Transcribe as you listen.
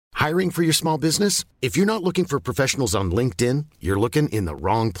Hiring for your small business? If you're not looking for professionals on LinkedIn, you're looking in the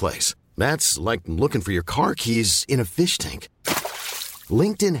wrong place. That's like looking for your car keys in a fish tank.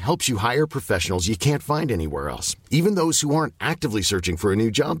 LinkedIn helps you hire professionals you can't find anywhere else, even those who aren't actively searching for a new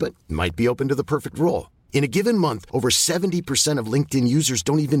job but might be open to the perfect role. In a given month, over 70% of LinkedIn users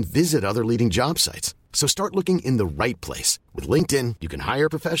don't even visit other leading job sites. So start looking in the right place. With LinkedIn, you can hire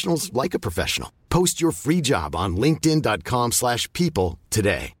professionals like a professional. Post your free job on linkedin.com/people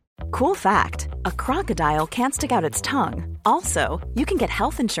today. Cool fact, a crocodile can't stick out its tongue. Also, you can get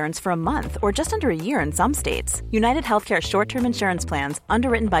health insurance for a month or just under a year in some states. United Healthcare short-term insurance plans,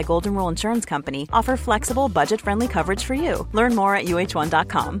 underwritten by Golden Rule Insurance Company, offer flexible, budget-friendly coverage for you. Learn more at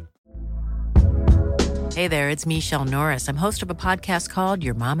uh1.com. Hey there, it's Michelle Norris. I'm host of a podcast called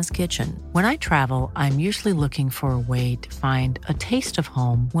Your Mama's Kitchen. When I travel, I'm usually looking for a way to find a taste of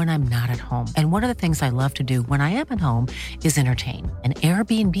home when I'm not at home. And one of the things I love to do when I am at home is entertain. And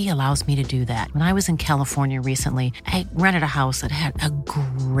Airbnb allows me to do that. When I was in California recently, I rented a house that had a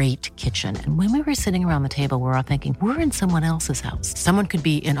great kitchen. And when we were sitting around the table, we were all thinking, we're in someone else's house. Someone could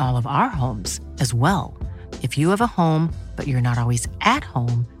be in all of our homes as well. If you have a home, but you're not always at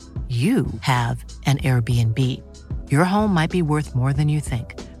home, you have an Airbnb. Your home might be worth more than you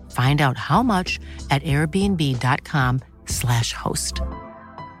think. Find out how much at airbnb.com/host.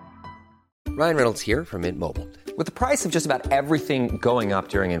 Ryan Reynolds here from Mint Mobile. With the price of just about everything going up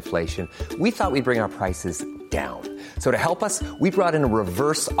during inflation, we thought we'd bring our prices down. So to help us, we brought in a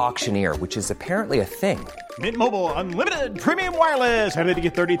reverse auctioneer, which is apparently a thing. Mint Mobile Unlimited Premium Wireless. How to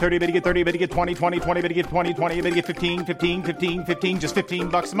get 30, 30, bit to get 30, bit to get 20, 20, 20, bit to get 20, 20, bit to get 15, 15, 15, 15, just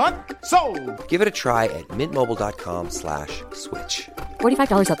 $15 a month? Sold! Give it a try at mintmobile.com/switch.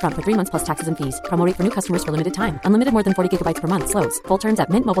 $45 up front for 3 months plus taxes and fees. Promo rate for new customers for limited time. Unlimited more than 40 gigabytes per month. Slows full terms at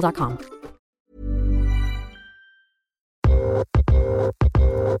mintmobile.com.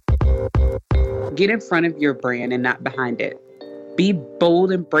 Get in front of your brand and not behind it. Be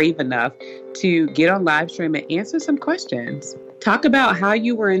bold and brave enough to get on live stream and answer some questions. Talk about how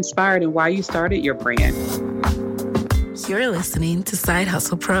you were inspired and why you started your brand. You're listening to Side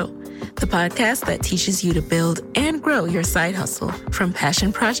Hustle Pro, the podcast that teaches you to build and grow your side hustle from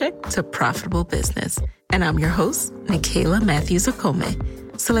passion project to profitable business. And I'm your host, Nicaila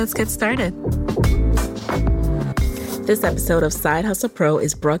Matthews-Okome. So let's get started. This episode of Side Hustle Pro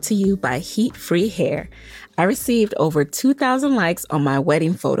is brought to you by Heat Free Hair. I received over 2,000 likes on my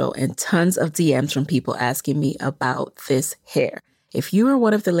wedding photo and tons of DMs from people asking me about this hair. If you are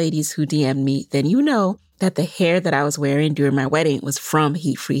one of the ladies who DM'd me, then you know that the hair that I was wearing during my wedding was from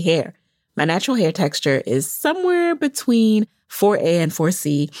Heat Free Hair. My natural hair texture is somewhere between 4A and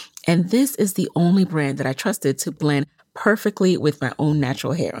 4C, and this is the only brand that I trusted to blend perfectly with my own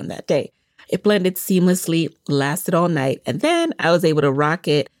natural hair on that day. It blended seamlessly, lasted all night, and then I was able to rock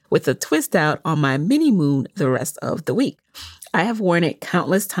it with a twist out on my mini moon the rest of the week. I have worn it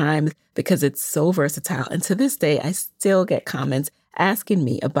countless times because it's so versatile, and to this day, I still get comments asking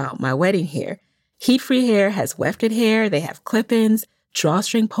me about my wedding hair. Heat Free Hair has wefted hair, they have clip-ins,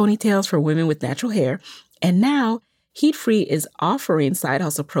 drawstring ponytails for women with natural hair, and now Heat Free is offering Side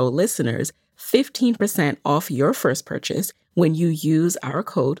Hustle Pro listeners 15% off your first purchase when you use our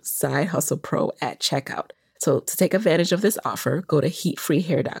code SIDEHustlePro at checkout. So to take advantage of this offer, go to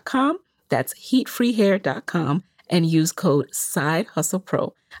heatfreehair.com. That's heatfreehair.com and use code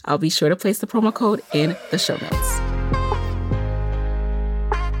SIDEHustlePro. I'll be sure to place the promo code in the show notes.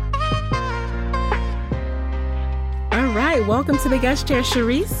 All right, welcome to the guest chair,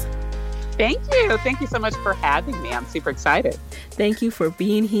 Charis. Thank you. Thank you so much for having me. I'm super excited. Thank you for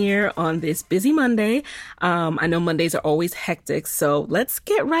being here on this busy Monday. I know Mondays are always hectic, so let's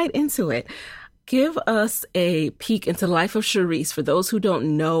get right into it. Give us a peek into the life of Charis for those who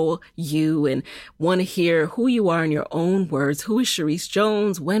don't know you and want to hear who you are in your own words. Who is Charis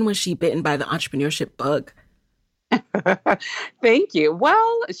Jones? When was she bitten by the entrepreneurship bug? Thank you.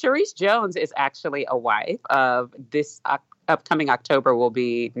 Well, Charis Jones is actually a wife of this upcoming October will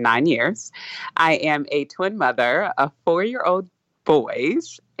be 9 years. I am a twin mother of 4-year-old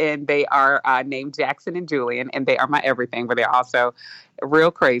boys, and they are named Jackson and Julian, and they are my everything, but they're also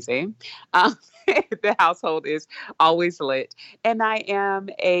real crazy. The household is always lit. And I am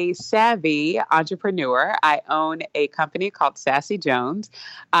a savvy entrepreneur. I own a company called Sassy Jones.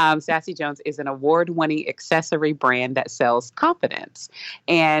 Sassy Jones is an award-winning accessory brand that sells confidence.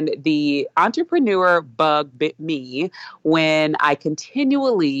 And the entrepreneur bug bit me when I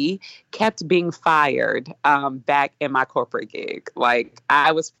continually kept being fired back in my corporate gig. Like,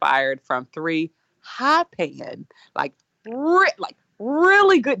 I was fired from 3 high-paying,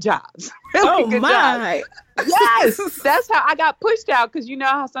 really good jobs. Really good my. jobs. Yes, that's how I got pushed out. Because you know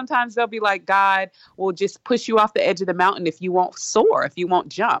how sometimes they'll be like, God will just push you off the edge of the mountain if you won't soar, if you won't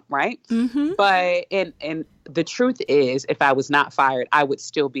jump, right? Mm-hmm. But and the truth is, if I was not fired, I would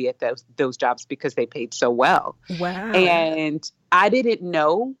still be at those jobs because they paid so well. Wow. And I didn't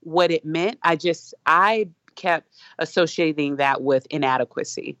know what it meant. I kept associating that with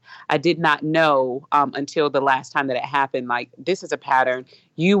inadequacy. I did not know until the last time that it happened, like, this is a pattern.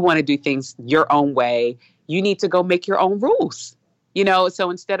 You want to do things your own way. You need to go make your own rules. You know, so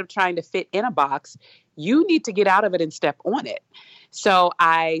instead of trying to fit in a box, you need to get out of it and step on it. So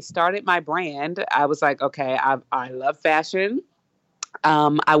I started my brand. I was like, okay, I love fashion.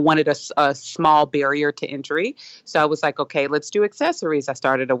 I wanted a small barrier to entry. So I was like, okay, let's do accessories. I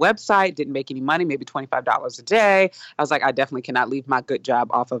started a website, didn't make any money, maybe $25 a day. I was like, I definitely cannot leave my good job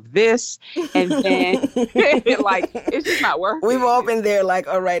off of this. And then like, it's just not working. We've all been there like,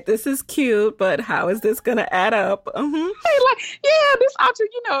 all right, this is cute, but how is this going to add up? Mm-hmm.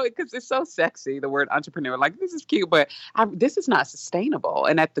 Because it's so sexy, the word entrepreneur, like, this is cute, but this is not sustainable.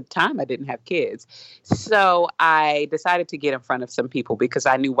 And at the time I didn't have kids. So I decided to get in front of some people because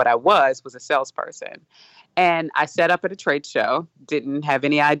I knew what I was a salesperson. And I set up at a trade show, didn't have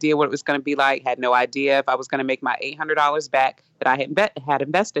any idea what it was going to be like, had no idea if I was going to make my $800 back that I had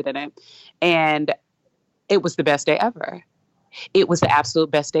invested in it. And it was the best day ever. It was the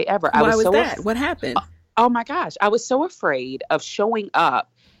absolute best day ever. Why was that? What happened? Oh my gosh. I was so afraid of showing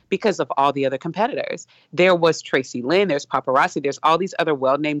up because of all the other competitors. There was Tracy Lynn, there's Paparazzi, there's all these other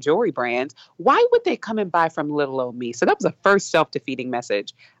well-named jewelry brands. Why would they come and buy from little old me? So that was the first self-defeating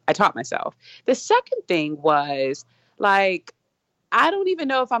message I taught myself. The second thing was, like, I don't even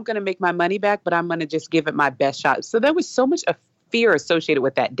know if I'm going to make my money back, but I'm going to just give it my best shot. So there was so much of fear associated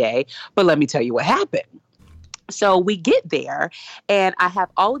with that day. But let me tell you what happened. So we get there and I have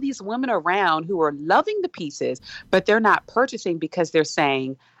all of these women around who are loving the pieces, but they're not purchasing because they're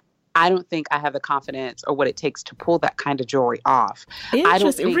saying, I don't think I have the confidence or what it takes to pull that kind of jewelry off.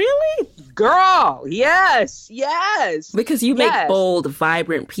 Interesting. Really? Girl, yes. Because you make bold,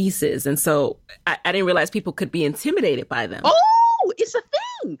 vibrant pieces. And so I didn't realize people could be intimidated by them. Oh, it's a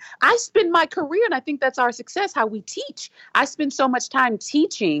thing. I spend my career, and I think that's our success, how we teach. I spend so much time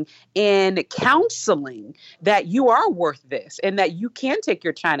teaching and counseling that you are worth this and that you can take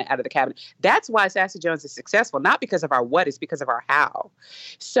your china out of the cabinet. That's why Sassy Jones is successful, not because of our what, it's because of our how.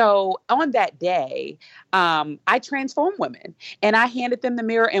 So on that day, I transformed women and I handed them the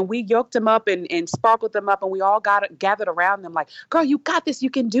mirror and we yoked them up and sparkled them up and we all gathered around them like, girl, you got this, you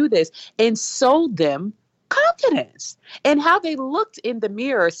can do this, and sold them confidence and how they looked in the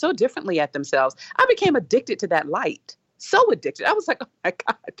mirror so differently at themselves. I became addicted to that light. So addicted. I was like, oh my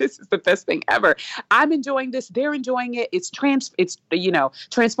God, this is the best thing ever. I'm enjoying this. They're enjoying it. It's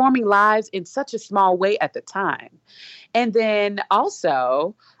transforming lives in such a small way at the time. And then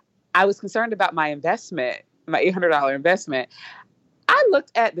also I was concerned about my investment, my $800 investment. I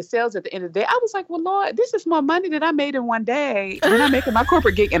looked at the sales at the end of the day. I was like, well, Lord, this is more money that I made in one day. And I'm making my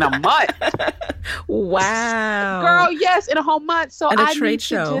corporate gig in a month. Wow. Girl, yes, in a whole month. So at a trade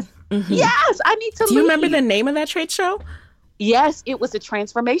show. Yes, I need to Do you remember the name of that trade show? Yes, it was a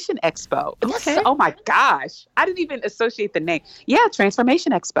Transformation Expo. Okay. Oh my gosh. I didn't even associate the name. Yeah,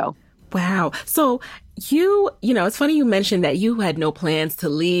 Transformation Expo. Wow. So it's funny you mentioned that you had no plans to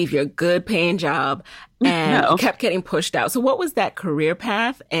leave your good paying job and kept getting pushed out. So what was that career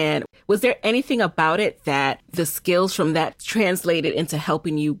path? And was there anything about it that the skills from that translated into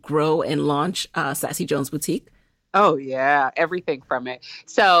helping you grow and launch Sassy Jones Boutique? Oh, yeah. Everything from it.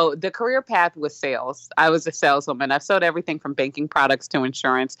 So the career path was sales. I was a saleswoman. I've sold everything from banking products to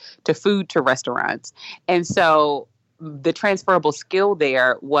insurance to food to restaurants. And so the transferable skill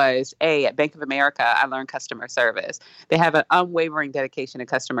there was at Bank of America, I learned customer service. They have an unwavering dedication to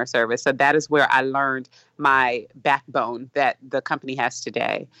customer service. So that is where I learned my backbone that the company has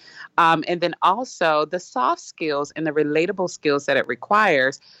today. And then also the soft skills and the relatable skills that it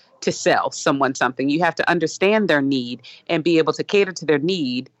requires to sell someone something. You have to understand their need and be able to cater to their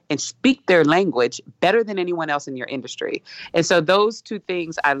need and speak their language better than anyone else in your industry. And so those two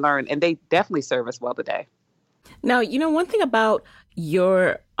things I learned, and they definitely serve us well today. Now, one thing about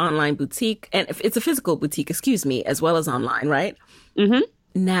your online boutique, and it's a physical boutique, as well as online, right? Mm-hmm.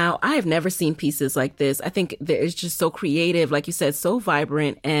 Now, I have never seen pieces like this. I think it's just so creative, like you said, so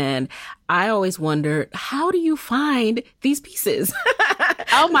vibrant. And I always wonder, how do you find these pieces?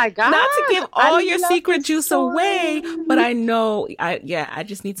 Oh my God. Not to give all your secret juice away, but I know, I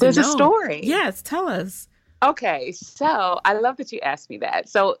just need to know. There's a story. Yes, tell us. Okay, so I love that you asked me that.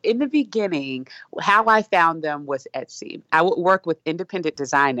 So in the beginning, how I found them was Etsy. I would work with independent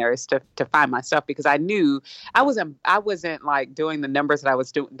designers to find my stuff because I knew I wasn't like doing the numbers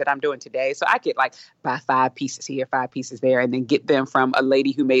that I'm doing today. So I could like buy 5 pieces here, 5 pieces there, and then get them from a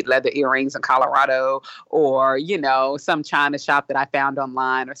lady who made leather earrings in Colorado, or some China shop that I found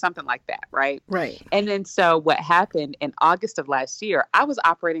online or something like that, right? Right. And then so what happened in August of last year, I was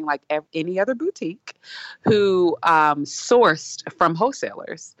operating like any other boutique who sourced from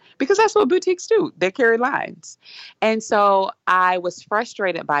wholesalers, because that's what boutiques do. They carry lines. And so I was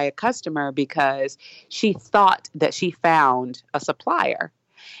frustrated by a customer because she thought that she found a supplier.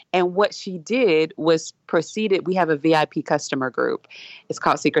 And what she did was we have a VIP customer group. It's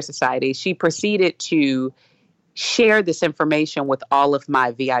called Secret Society. She proceeded to share this information with all of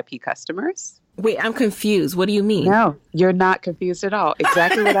my VIP customers. Wait, I'm confused. What do you mean? No, you're not confused at all.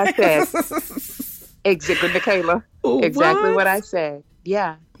 Exactly what I said. Exactly, Nikayla. Exactly what I said.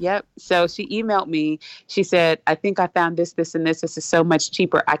 Yeah. Yep. So she emailed me. She said, I think I found this, this, and this. This is so much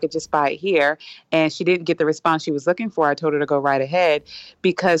cheaper. I could just buy it here. And she didn't get the response she was looking for. I told her to go right ahead,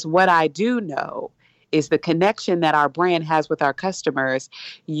 because what I do know is the connection that our brand has with our customers.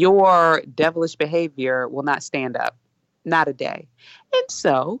 Your devilish behavior will not stand up. Not a day. And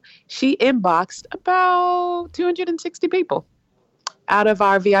so she inboxed about 260 people out of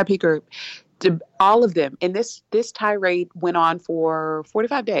our VIP group. All of them. And this tirade went on for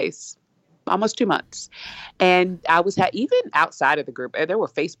 45 days, almost 2 months. And I was even outside of the group, there were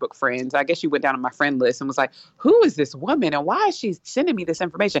Facebook friends. I guess you went down on my friend list and was like, who is this woman and why is she sending me this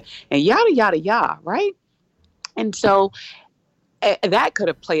information? And yada, yada, yada, right? And so that could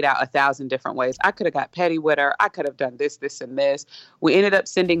have played out 1,000 different ways. I could have got petty with her. I could have done this, this, and this. We ended up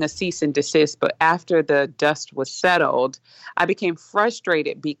sending a cease and desist. But after the dust was settled, I became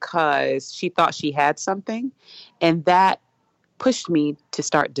frustrated because she thought she had something. And that pushed me to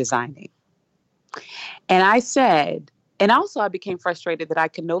start designing. And I said, and also I became frustrated that I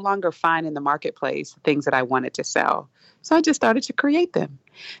could no longer find in the marketplace things that I wanted to sell. So I just started to create them.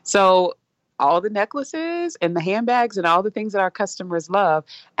 So all the necklaces and the handbags and all the things that our customers love,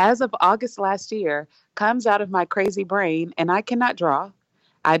 as of August last year, comes out of my crazy brain. And I cannot draw.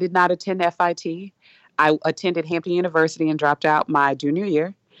 I did not attend FIT. I attended Hampton University and dropped out my junior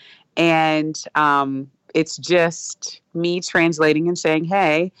year. And it's just me translating and saying,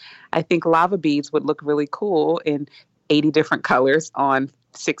 hey, I think lava beads would look really cool in 80 different colors on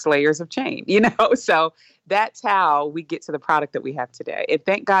 6 layers of chain, So that's how we get to the product that we have today. And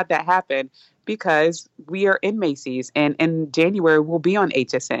thank God that happened, because we are in Macy's, and in January we'll be on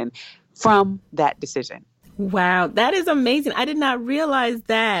HSN from that decision. Wow, that is amazing. I did not realize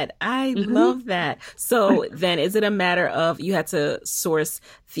that. I love that. So then is it a matter of you had to source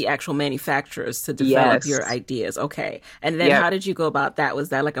the actual manufacturers to develop your ideas? Okay. And then how did you go about that? Was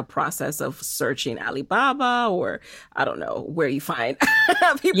that like a process of searching Alibaba, or I don't know, where you find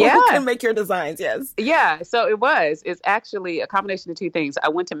people who can make your designs? Yes. Yeah. So it's actually a combination of two things. I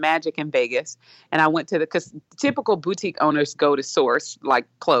went to Magic in Vegas, and I went to because typical boutique owners go to source like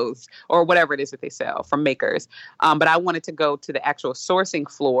clothes or whatever it is that they sell from makers. But I wanted to go to the actual sourcing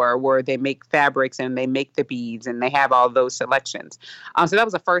floor where they make fabrics and they make the beads and they have all those selections. So that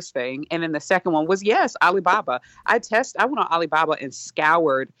was the first thing. And then the second one was, Alibaba. I went on Alibaba and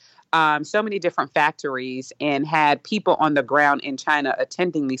scoured so many different factories and had people on the ground in China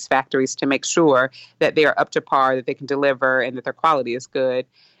attending these factories to make sure that they are up to par, that they can deliver, and that their quality is good.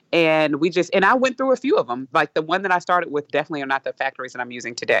 And I went through a few of them. Like the one that I started with definitely are not the factories that I'm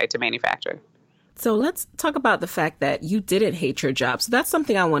using today to manufacture. So let's talk about the fact that you didn't hate your job. So that's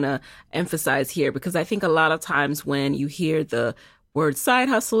something I want to emphasize here, because I think a lot of times when you hear the word side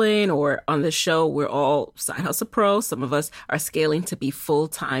hustling, or on this show, we're all side hustle pros. Some of us are scaling to be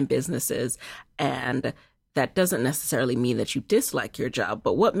full-time businesses. And that doesn't necessarily mean that you dislike your job.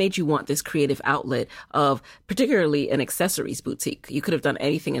 But what made you want this creative outlet of particularly an accessories boutique? You could have done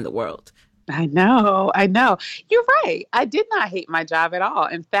anything in the world. I know. You're right. I did not hate my job at all.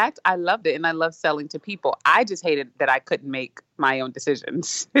 In fact, I loved it, and I love selling to people. I just hated that I couldn't make my own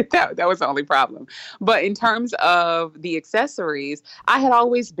decisions. That was the only problem. But in terms of the accessories, I had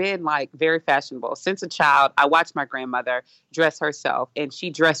always been like very fashionable. Since a child, I watched my grandmother dress herself, and she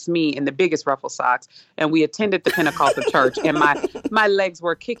dressed me in the biggest ruffle socks. And we attended the Pentecostal church, and my legs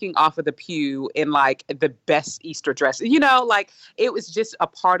were kicking off of the pew in like the best Easter dress. It was just a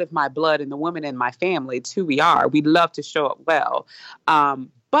part of my blood, and the women in my family. It's who we are. We love to show up well.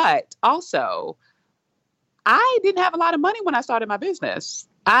 But also, I didn't have a lot of money when I started my business.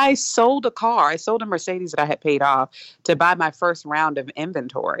 I sold a car. I sold a Mercedes that I had paid off to buy my first round of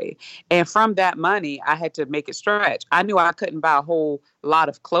inventory. And from that money, I had to make it stretch. I knew I couldn't buy a whole lot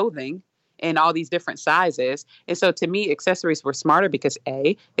of clothing in all these different sizes. And so to me, accessories were smarter because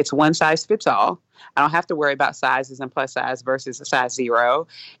A, it's one size fits all. I don't have to worry about sizes and plus size versus a size 0.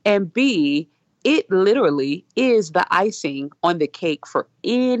 And B, it literally is the icing on the cake for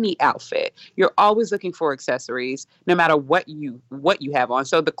any outfit. You're always looking for accessories, no matter what you have on.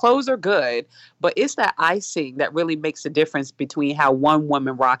 So the clothes are good, but it's that icing that really makes the difference between how one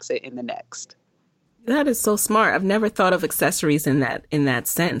woman rocks it and the next. That is so smart. I've never thought of accessories in that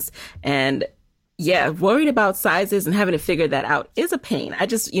sense. And yeah, worried about sizes and having to figure that out is a pain. I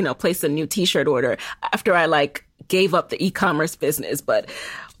just, placed a new t-shirt order after I gave up the e-commerce business, but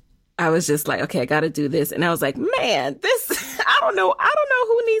I was just like, okay, I got to do this. And I was like, man, I don't know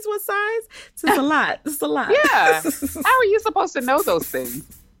who needs what size. It's a lot. It's a lot. Yeah. How are you supposed to know those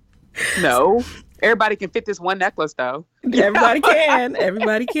things? No. Everybody can fit this one necklace, though. Everybody can.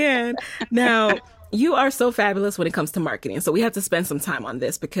 Everybody can. Now, you are so fabulous when it comes to marketing. So we have to spend some time on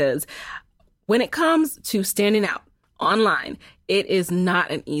this because when it comes to standing out online, it is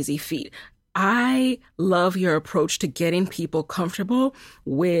not an easy feat. I love your approach to getting people comfortable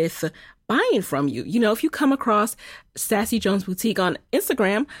with buying from you. If you come across Sassy Jones Boutique on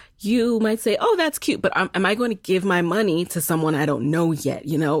Instagram, you might say, oh, that's cute, but am I going to give my money to someone I don't know yet?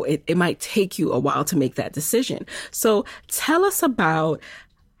 It might take you a while to make that decision. So tell us about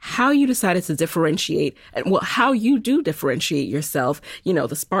how you decided to differentiate and how you do differentiate yourself,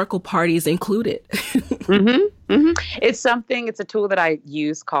 the sparkle parties included. It's a tool that I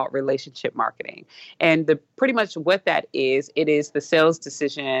use called relationship marketing. And pretty much what that is, it is the sales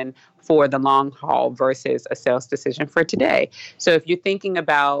decision for the long haul versus a sales decision for today. So if you're thinking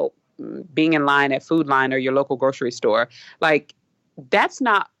about being in line at Food Line or your local grocery store, that's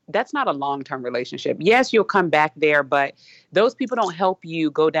not a long-term relationship. Yes, you'll come back there, but those people don't help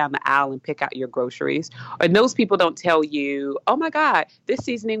you go down the aisle and pick out your groceries. Or those people don't tell you, oh my God, this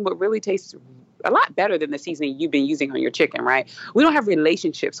seasoning would really taste a lot better than the seasoning you've been using on your chicken, right? We don't have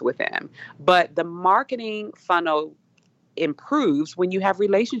relationships with them. But the marketing funnel improves when you have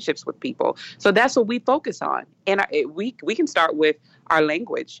relationships with people. So that's what we focus on. And we can start with our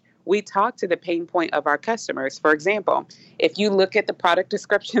language. We talk to the pain point of our customers. For example, if you look at the product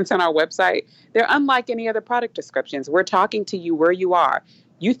descriptions on our website, they're unlike any other product descriptions. We're talking to you where you are.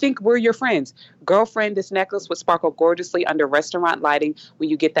 You think we're your friends. Girlfriend, this necklace would sparkle gorgeously under restaurant lighting when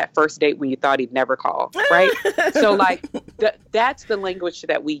you get that first date when you thought he'd never call, right? So that's the language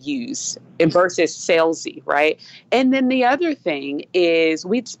that we use versus salesy, right? And then the other thing is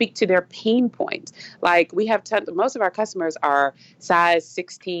we'd speak to their pain points. We have most of our customers are size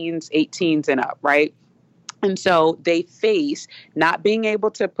 16s, 18s and up, right? And so they face not being able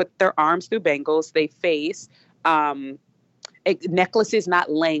to put their arms through bangles. They face necklaces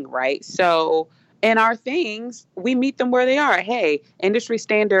not laying right. So in our things, we meet them where they are. Hey, industry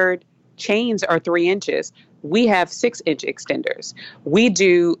standard chains are 3 inches. We have 6-inch extenders. We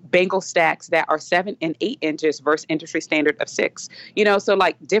do bangle stacks that are 7 and 8 inches versus industry standard of 6. So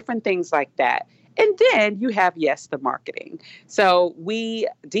different things like that. And then you have, yes, the marketing. So we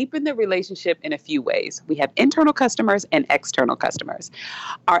deepen the relationship in a few ways. We have internal customers and external customers.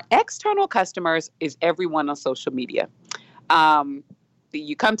 Our external customers is everyone on social media.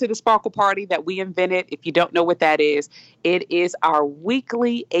 You come to the Sparkle Party that we invented. If you don't know what that is, it is our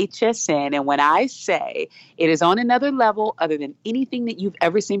weekly HSN. And when I say it is on another level other than anything that you've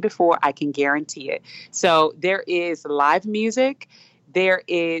ever seen before, I can guarantee it. So there is live music.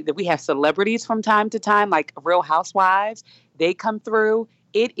 We have celebrities from time to time, like Real Housewives. They come through.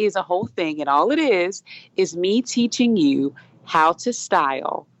 It is a whole thing. And all it is me teaching you how to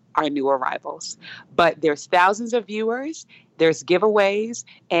style our new arrivals. But there's thousands of viewers, there's giveaways,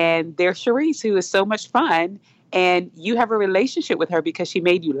 and there's Charis, who is so much fun. And you have a relationship with her because she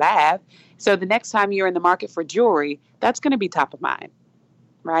made you laugh. So the next time you're in the market for jewelry, that's going to be top of mind,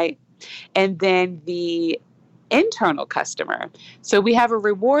 right? And then the internal customer. So we have a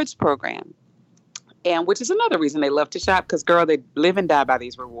rewards program. And which is another reason they love to shop because, girl, they live and die by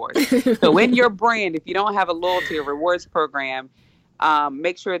these rewards. So in your brand, if you don't have a loyalty or rewards program,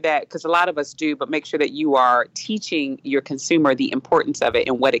 make sure that, because a lot of us do, but make sure that you are teaching your consumer the importance of it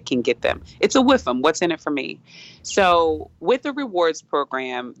and what it can get them. It's a with them. What's in it for me? So with the rewards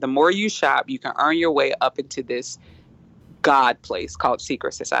program, the more you shop, you can earn your way up into this God place called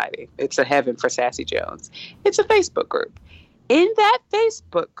Secret Society. It's a heaven for Sassy Jones. It's a Facebook group. In that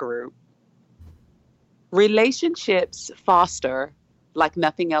Facebook group, relationships foster like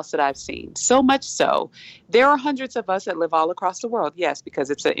nothing else that I've seen. So much so, there are hundreds of us that live all across the world, yes, because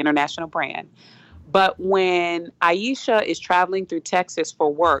it's an international brand. But when Aisha is traveling through Texas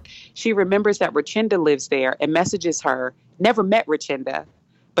for work, she remembers that Richenda lives there and messages her, never met Richenda,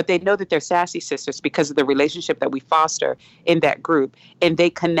 but they know that they're Sassy sisters because of the relationship that we foster in that group. And they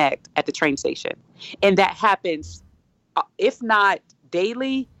connect at the train station. And that happens, if not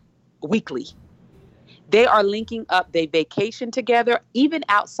daily, weekly. They are linking up. They vacation together, even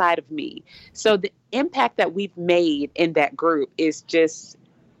outside of me. So the impact that we've made in that group is just,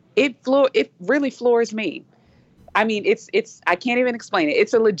 it really floors me. I mean, it's I can't even explain it.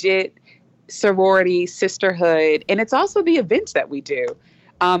 It's a legit sorority, sisterhood, and it's also the events that we do.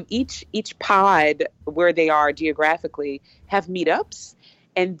 Each pod where they are geographically have meetups,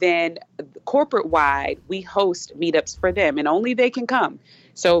 and then corporate wide we host meetups for them, and only they can come.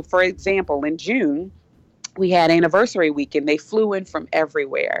 So, for example, in June, we had anniversary weekend. They flew in from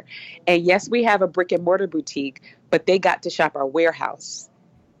everywhere. And yes, we have a brick and mortar boutique, but they got to shop our warehouse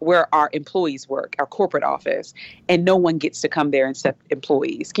where our employees work, our corporate office, and no one gets to come there except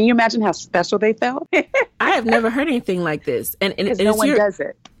employees. Can you imagine how special they felt? I have never heard anything like this. And no one does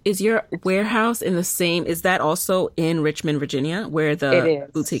it. Is your warehouse in the same, is that also in Richmond, Virginia, where the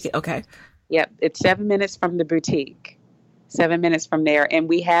boutique is? Okay. Yep. It's 7 minutes from the boutique. 7 minutes from there. And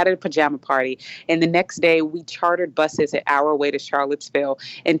we had a pajama party. And the next day we chartered buses an hour away to Charlottesville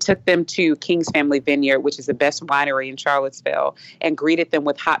and took them to King's Family Vineyard, which is the best winery in Charlottesville, and greeted them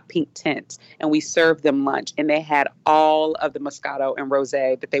with hot pink tents. And we served them lunch. And they had all of the Moscato and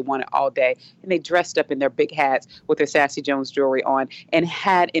Rosé that they wanted all day. And they dressed up in their big hats with their Sassy Jones jewelry on and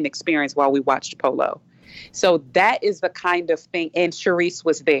had an experience while we watched polo. So that is the kind of thing. And Charis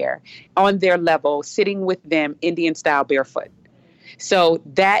was there on their level, sitting with them, Indian style, barefoot. So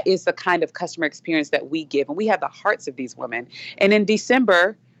that is the kind of customer experience that we give. And we have the hearts of these women. And in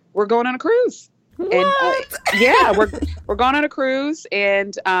December, we're going on a cruise. What? And we're going on a cruise.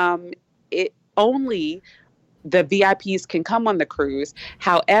 And it only the VIPs can come on the cruise.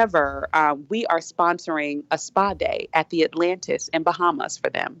 However, we are sponsoring a spa day at the Atlantis in Bahamas for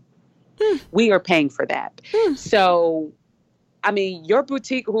them. We are paying for that. So, I mean, your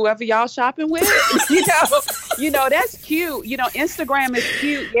boutique, whoever y'all shopping with, you know, that's cute. You know, Instagram is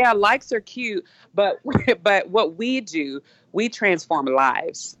cute. Yeah, likes are cute. But what we do, we transform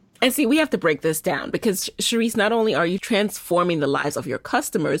lives. And see, we have to break this down because, Charis, not only are you transforming the lives of your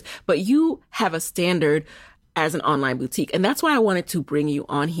customers, but you have a standard as an online boutique. And that's why I wanted to bring you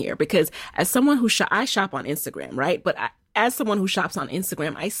on here, because as someone who I shop on Instagram, right? But as someone who shops on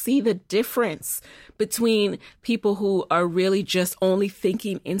Instagram, I see the difference between people who are really just only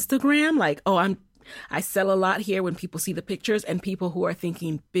thinking Instagram, like, oh, I sell a lot here when people see the pictures, and people who are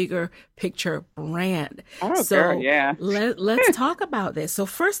thinking bigger picture brand. Oh, so girl, yeah. Let's talk about this. So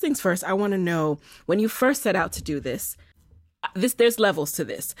first things first, I want to know, when you first set out to do this, there's levels to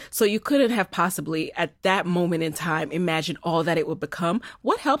this. So you couldn't have possibly at that moment in time imagined all that it would become.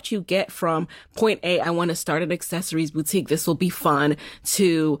 What helped you get from point A, I want to start an accessories boutique, this will be fun,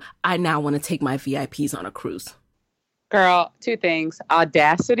 to I now want to take my VIPs on a cruise? Girl, two things.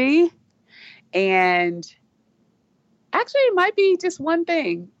 Audacity, and actually it might be just one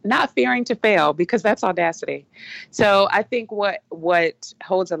thing, not fearing to fail, because that's audacity. So I think what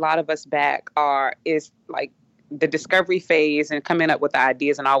holds a lot of us back is like the discovery phase and coming up with the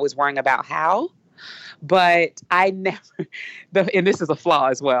ideas and always worrying about how. But I never, and this is a flaw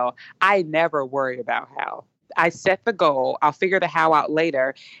as well, I never worry about how. I set the goal. I'll figure the how out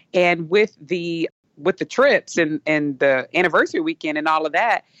later. And with the trips and the anniversary weekend and all of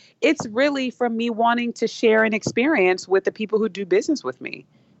that, it's really from me wanting to share an experience with the people who do business with me.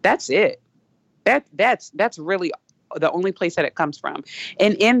 That's it. That's really the only place that it comes from.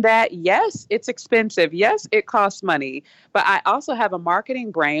 And in that, yes, it's expensive. Yes, it costs money. But I also have a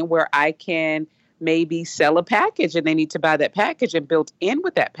marketing brain where I can maybe sell a package and they need to buy that package, and built in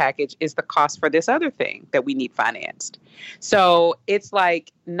with that package is the cost for this other thing that we need financed. So it's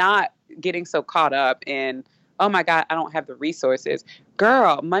like not getting so caught up in, oh my God, I don't have the resources.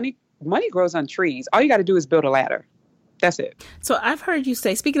 Girl, money grows on trees. All you got to do is build a ladder. That's it. So I've heard you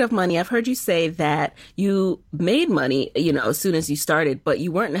say, speaking of money, I've heard you say that you made money, as soon as you started, but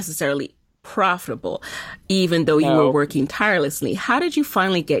you weren't necessarily profitable, even though you were working tirelessly. How did you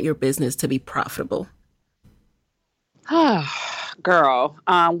finally get your business to be profitable? Girl,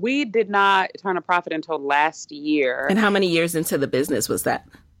 we did not turn a profit until last year. And how many years into the business was that?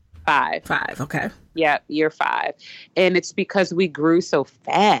 5. 5. Okay. Yeah, year 5. And it's because we grew so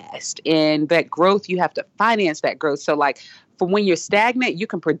fast. And that growth, you have to finance that growth. So like for when you're stagnant, you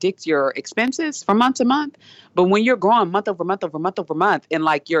can predict your expenses from month to month. But when you're growing month over month over month over month, and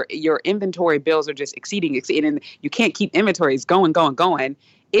like your inventory bills are just exceeding, and you can't keep inventories going,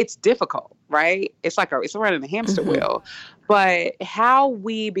 it's difficult, right? It's like it's running a hamster wheel. But how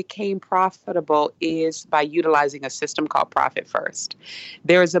we became profitable is by utilizing a system called Profit First.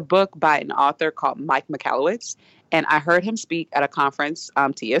 There's a book by an author called Mike Michalowicz, and I heard him speak at a conference,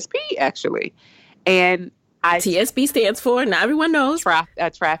 TSP actually. And TSP stands for, now everyone knows.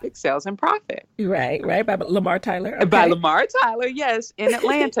 Traffic, Sales, and Profit. Right, by Lamar Tyler. Okay. By Lamar Tyler, yes, in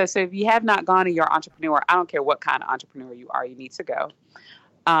Atlanta. So if you have not gone and you're an entrepreneur, I don't care what kind of entrepreneur you are, you need to go.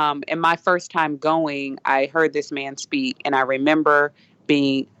 And my first time going, I heard this man speak, and I remember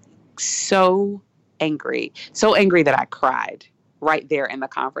being so angry that I cried right there in the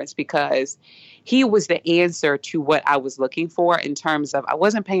conference, because he was the answer to what I was looking for in terms of I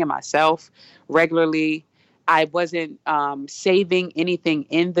wasn't paying myself regularly. I wasn't saving anything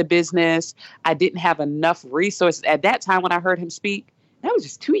in the business. I didn't have enough resources. At that time when I heard him speak, that was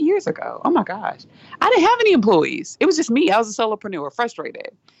just 2 years ago. Oh my gosh. I didn't have any employees. It was just me. I was a solopreneur, frustrated.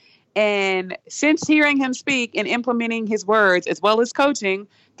 And since hearing him speak and implementing his words as well as coaching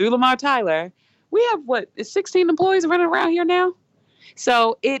through Lamar Tyler, we have 16 employees running around here now.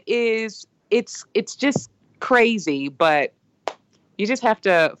 So it's just crazy, but you just have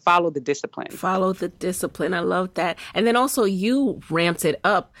to follow the discipline. Follow the discipline. I love that. And then also you ramped it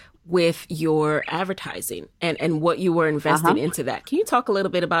up with your advertising and what you were investing into that. Can you talk a little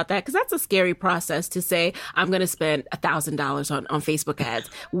bit about that? Because that's a scary process to say, I'm going to spend $1,000 on Facebook ads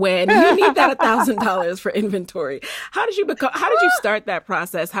when you need that $1,000 for inventory. How did you start that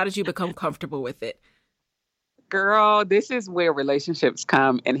process? How did you become comfortable with it? Girl, this is where relationships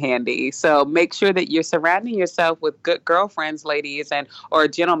come in handy. So make sure that you're surrounding yourself with good girlfriends, ladies, or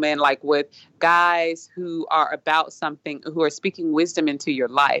gentlemen, like with guys who are about something, who are speaking wisdom into your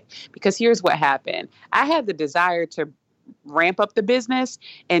life. Because here's what happened. I had the desire to ramp up the business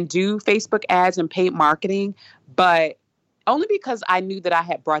and do Facebook ads and paid marketing, but only because I knew that I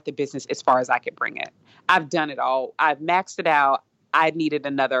had brought the business as far as I could bring it. I've done it all. I've maxed it out. I needed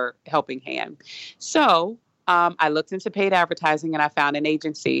another helping hand. So I looked into paid advertising and I found an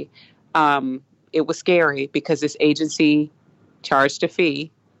agency. It was scary because this agency charged a fee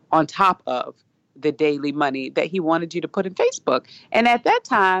on top of the daily money that he wanted you to put in Facebook. And at that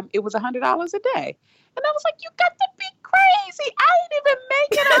time, it was $100 a day. And I was like, you got to be crazy. I ain't even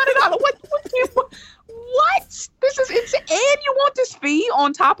making $100. What? This is insane. And you want this fee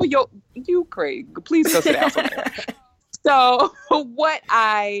on top of you crazy. Please go sit down somewhere. So what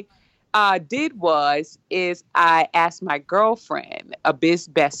I did is I asked my girlfriend, a biz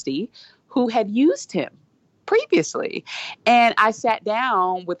bestie, who had used him previously. And I sat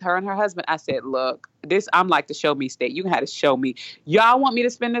down with her and her husband. I said, look, I'm like the show me state. You have to show me. Y'all want me to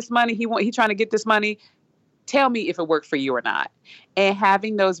spend this money? He trying to get this money. Tell me if it worked for you or not. And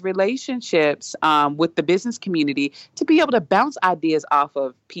having those relationships with the business community to be able to bounce ideas off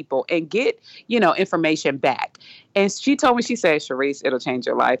of people and get, information back. And she told me, she said, Charis, it'll change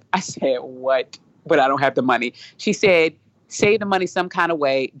your life. I said, what? But I don't have the money. She said, save the money some kind of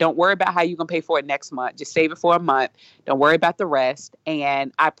way. Don't worry about how you're going to pay for it next month. Just save it for a month. Don't worry about the rest.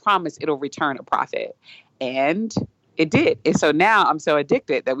 And I promise it'll return a profit. And it did. And so now I'm so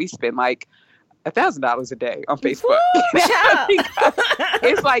addicted that we spend like $1,000 a day on Facebook.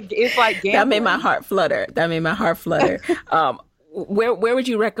 It's like gambling. That made my heart flutter. Where would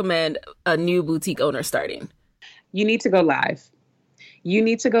you recommend a new boutique owner starting? You need to go live.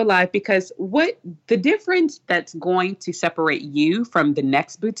 Because what the difference that's going to separate you from the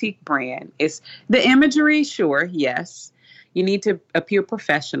next boutique brand is the imagery. Sure. Yes. You need to appear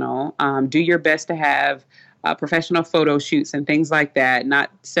professional. Do your best to have professional photo shoots and things like that, not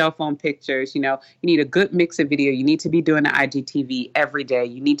cell phone pictures. You need a good mix of video. You need to be doing the IGTV every day.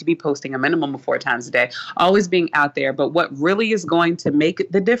 You need to be posting a minimum of 4 times a day, always being out there. But what really is going to make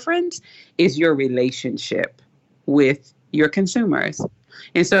the difference is your relationship with your consumers.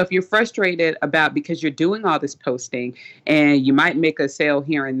 And so if you're frustrated because you're doing all this posting and you might make a sale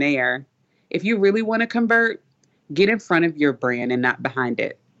here and there, if you really want to convert, get in front of your brand and not behind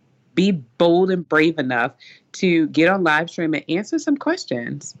it. Be bold and brave enough to get on live stream and answer some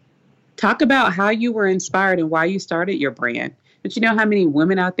questions. Talk about how you were inspired and why you started your brand. But you know how many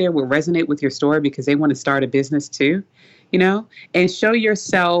women out there will resonate with your story because they want to start a business too, and show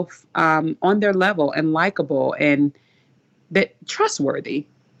yourself on their level and likable and that trustworthy.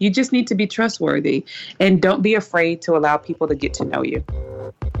 You just need to be trustworthy and don't be afraid to allow people to get to know you.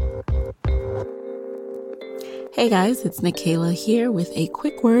 Hey guys, it's Nikayla here with a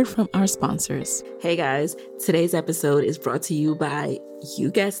quick word from our sponsors. Hey guys, today's episode is brought to you by,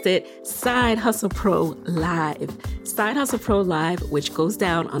 you guessed it, Side Hustle Pro Live. Side Hustle Pro Live, which goes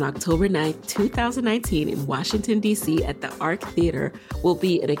down on October 9th, 2019 in Washington, D.C. at the Arc Theater, will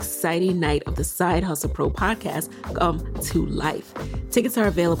be an exciting night of the Side Hustle Pro podcast come to life. Tickets are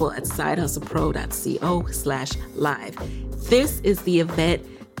available at sidehustlepro.co/live. This is the event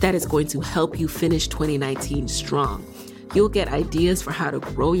that is going to help you finish 2019 strong. You'll get ideas for how to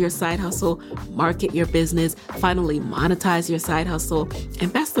grow your side hustle, market your business, finally monetize your side hustle,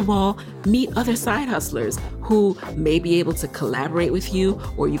 and best of all, meet other side hustlers who may be able to collaborate with you,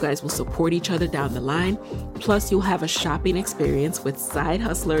 or you guys will support each other down the line. Plus, you'll have a shopping experience with side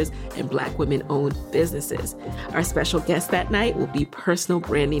hustlers and Black women-owned businesses. Our special guest that night will be personal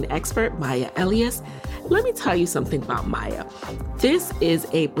branding expert Maya Elias. Let me tell you something about Maya. This is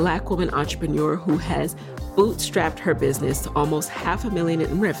a Black woman entrepreneur who has bootstrapped her business to almost $500,000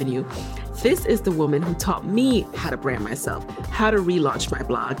 in revenue. This is the woman who taught me how to brand myself, how to relaunch my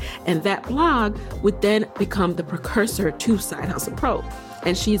blog, and that blog would then become the precursor to Side Hustle Pro.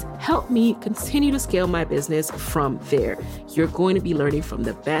 And she's helped me continue to scale my business from there. You're going to be learning from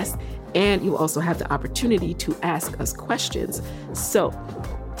the best, and you also have the opportunity to ask us questions. So,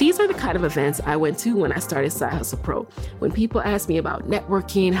 these are the kind of events I went to when I started Side Hustle Pro. When people ask me about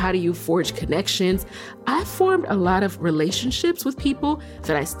networking, how do you forge connections, I formed a lot of relationships with people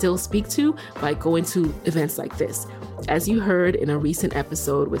that I still speak to by going to events like this. As you heard in a recent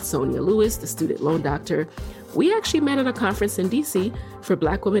episode with Sonia Lewis, the student loan doctor, we actually met at a conference in DC for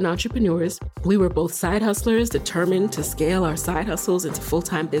Black women entrepreneurs. We were both side hustlers determined to scale our side hustles into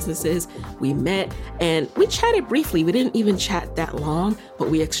full-time businesses. We met and we chatted briefly. We didn't even chat that long, but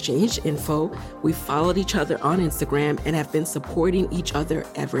we exchanged info. We followed each other on Instagram and have been supporting each other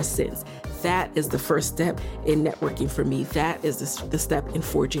ever since. That is the first step in networking for me. That is the step in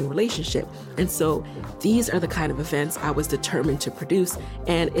forging relationship. And so these are the kind of events I was determined to produce.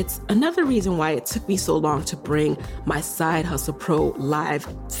 And it's another reason why it took me so long to bring my Side Hustle Pro Live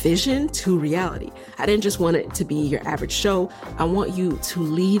vision to reality. I didn't just want it to be your average show. I want you to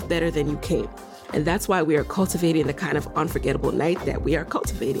leave better than you came. And that's why we are cultivating the kind of unforgettable night that we are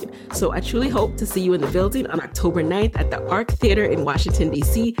cultivating. So I truly hope to see you in the building on October 9th at the Arc Theater in Washington,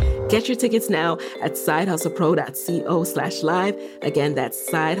 D.C. Get your tickets now at sidehustlepro.co/live. Again, that's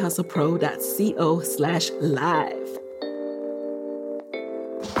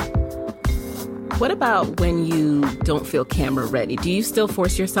sidehustlepro.co/live. What about when you don't feel camera ready? Do you still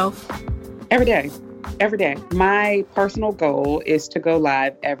force yourself? Every day. My personal goal is to go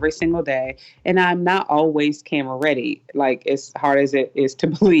live every single day. And I'm not always camera ready, like as hard as it is to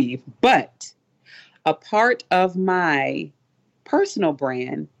believe. But a part of my personal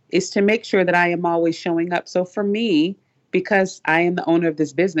brand is to make sure that I am always showing up. So for me, because I am the owner of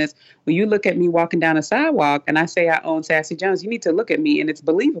this business, when you look at me walking down a sidewalk and I say I own Sassy Jones, you need to look at me and it's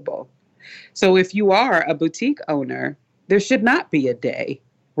believable. So if you are a boutique owner, there should not be a day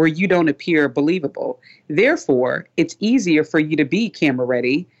where you don't appear believable. Therefore, it's easier for you to be camera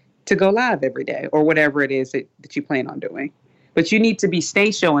ready to go live every day or whatever it is that you plan on doing. But you need to stay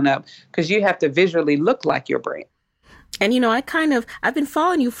showing up because you have to visually look like your brand. And, I've been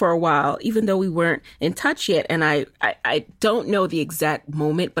following you for a while, even though we weren't in touch yet. And I don't know the exact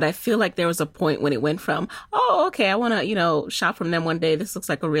moment, but I feel like there was a point when it went from, oh, okay, I want to, shop from them one day. This looks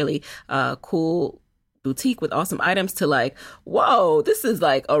like a really cool boutique with awesome items, to like, whoa, this is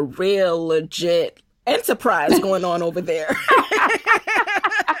like a real legit enterprise going on over there.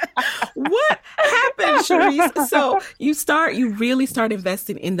 What happened, Charis? So you really start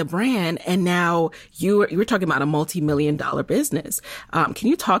investing in the brand, and now you were talking about a multi-million-dollar business. Can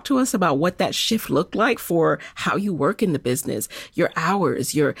you talk to us about what that shift looked like for how you work in the business, your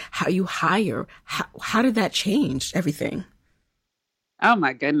hours, how you hire? How did that change everything? Oh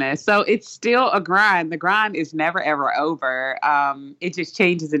my goodness. So it's still a grind. The grind is never, ever over. It just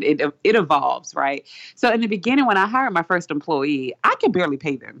changes and it evolves, right? So in the beginning, when I hired my first employee, I could barely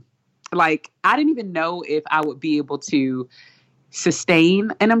pay them. Like, I didn't even know if I would be able to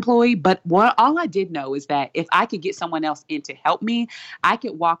sustain an employee. But all I did know is that if I could get someone else in to help me, I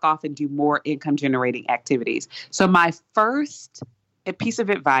could walk off and do more income generating activities. So my first piece of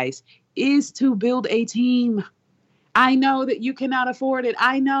advice is to build a team. I know that you cannot afford it.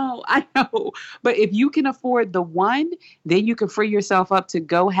 I know. But if you can afford the one, then you can free yourself up to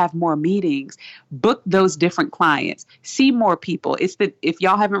go have more meetings, book those different clients, see more people. If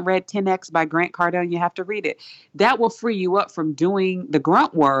y'all haven't read 10X by Grant Cardone, you have to read it. That will free you up from doing the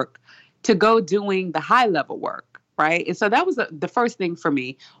grunt work to go doing the high level work, right? And so that was the first thing for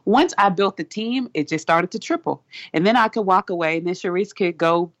me. Once I built the team, it just started to triple. And then I could walk away, and then Charis could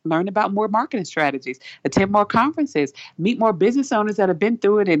go learn about more marketing strategies, attend more conferences, meet more business owners that have been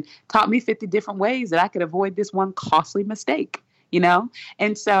through it and taught me 50 different ways that I could avoid this one costly mistake,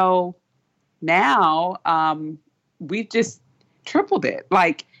 And so now we've just tripled it.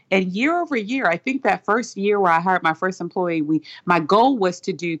 And year over year, I think that first year where I hired my first employee, my goal was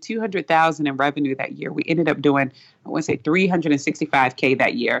to do 200,000 in revenue that year. We ended up doing, I want to say 365K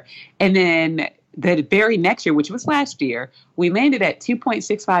that year. And then the very next year, which was last year, we landed at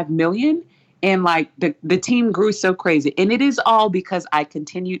 2.65 million. And the team grew so crazy. And it is all because I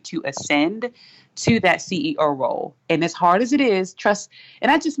continued to ascend to that CEO role. And as hard as it is, trust, and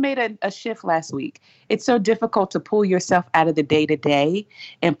I just made a shift last week. It's so difficult to pull yourself out of the day-to-day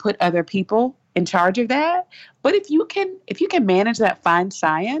and put other people in charge of that. But if you can manage that fine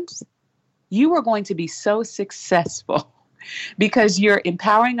science, you are going to be so successful because you're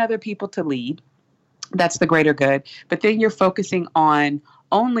empowering other people to lead. That's the greater good. But then you're focusing on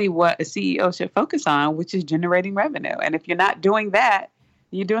only what a CEO should focus on, which is generating revenue. And if you're not doing that,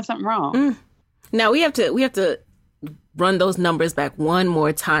 you're doing something wrong. Now we have to run those numbers back one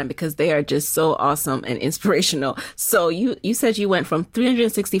more time because they are just so awesome and inspirational. So you said you went from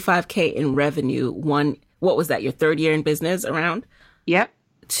 365K in revenue, what was that, your third year in business around? Yep.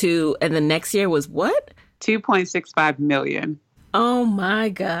 And the next year was what? 2.65 million. Oh my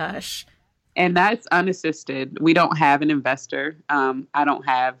gosh. And that's unassisted. We don't have an investor. I don't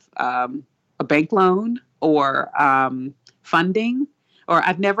have a bank loan or funding. Or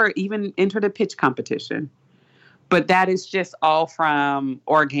I've never even entered a pitch competition. But that is just all from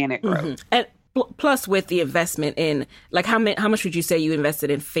organic growth. Mm-hmm. And plus with the investment in, how much would you say you invested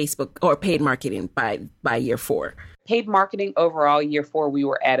in Facebook or paid marketing by year 4? Paid marketing overall, year 4, we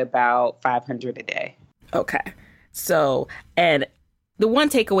were at about 500 a day. Okay. So, and the one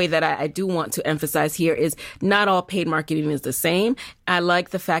takeaway that I do want to emphasize here is not all paid marketing is the same. I like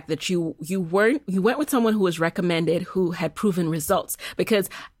the fact that you went with someone who was recommended, who had proven results, because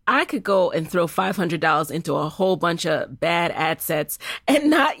I could go and throw $500 into a whole bunch of bad ad sets and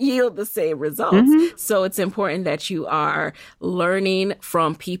not yield the same results. Mm-hmm. So it's important that you are learning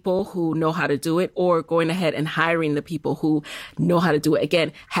from people who know how to do it, or going ahead and hiring the people who know how to do it.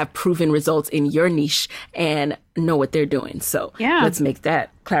 Again, have proven results in your niche and know what they're doing. So let's make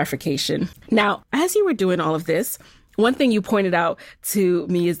that clarification. Now, as you were doing all of this, one thing you pointed out to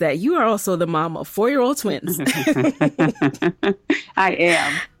me is that you are also the mom of 4-year-old twins. I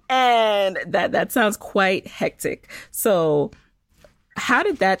am. And that sounds quite hectic. So how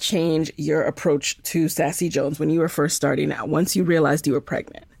did that change your approach to Sassy Jones when you were first starting out, once you realized you were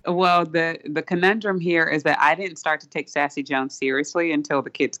pregnant? Well, the conundrum here is that I didn't start to take Sassy Jones seriously until the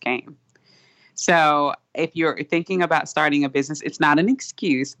kids came. So if you're thinking about starting a business, it's not an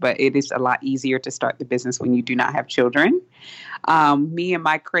excuse, but it is a lot easier to start the business when you do not have children. Me and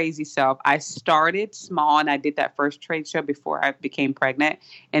my crazy self, I started small and I did that first trade show before I became pregnant.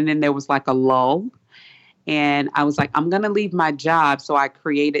 And then there was a lull. And I was like, I'm going to leave my job. So I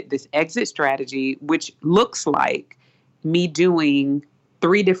created this exit strategy, which looks like me doing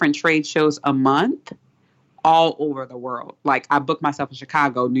 3 different trade shows a month all over the world. I booked myself in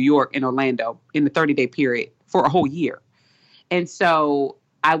Chicago, New York, and Orlando in the 30-day period for a whole year. And so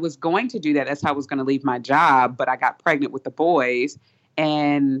I was going to do that. That's how I was going to leave my job. But I got pregnant with the boys.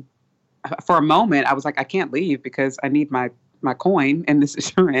 And for a moment, I was like, I can't leave because I need my coin and this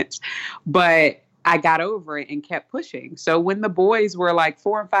insurance. But I got over it and kept pushing. So when the boys were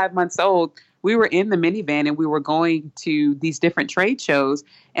 4 and 5 months old, we were in the minivan and we were going to these different trade shows.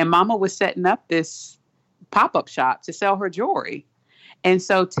 And Mama was setting up this pop-up shop to sell her jewelry. And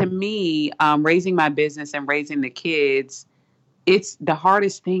so to me, raising my business and raising the kids, it's the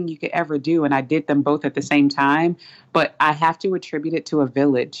hardest thing you could ever do. And I did them both at the same time, but I have to attribute it to a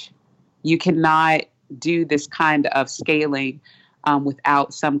village. You cannot do this kind of scaling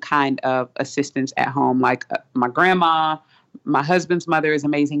without some kind of assistance at home. My grandma, my husband's mother is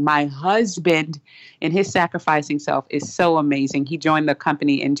amazing. My husband and his sacrificing self is so amazing. He joined the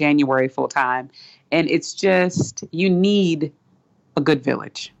company in January full time. And it's just, you need a good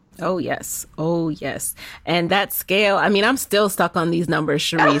village. Oh, yes. Oh, yes. And that scale, I'm still stuck on these numbers,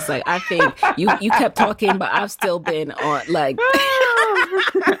 Charis. I think you kept talking, but I've still been on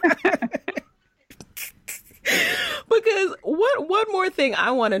because one more thing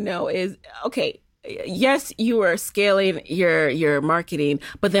I want to know is, okay, yes, you were scaling your marketing,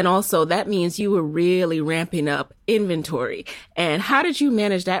 but then also that means you were really ramping up inventory. And how did you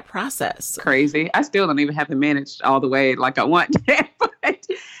manage that process? Crazy. I still don't even have to manage all the way like I want to. But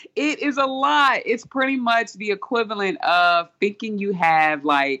It is a lot. It's pretty much the equivalent of thinking you have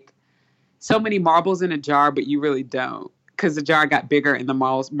like so many marbles in a jar, but you really don't, because the jar got bigger and the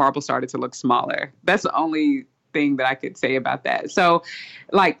marble started to look smaller. That's the only thing that I could say about that. So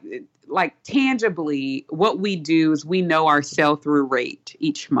like tangibly, what we do is we know our sell-through rate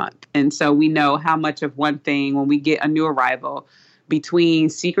each month. And so we know how much of one thing, when we get a new arrival, between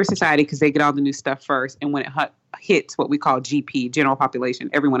Secret Society, because they get all the new stuff first, and when it hits what we call GP, general population,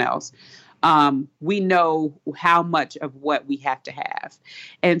 everyone else, we know how much of what we have to have.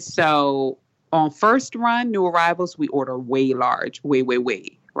 And so on first run, new arrivals, we order way large,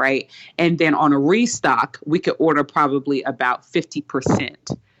 way, right? And then on a restock, we could order probably about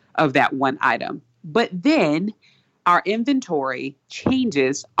 50% of that one item. But then our inventory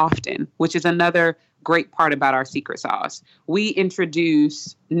changes often, which is another great part about our secret sauce. We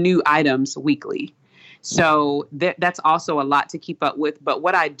introduce new items weekly. So that's also a lot to keep up with. But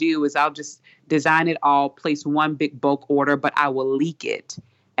what I do is I'll just design it all, place one big bulk order, but I will leak it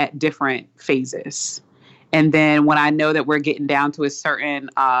at different phases. And then when I know that we're getting down to a certain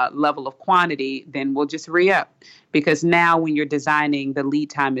level of quantity, then we'll just re-up. Because now when you're designing, the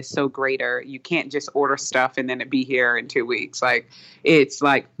lead time is so greater. You can't just order stuff and then it be here in 2 weeks. Like, it's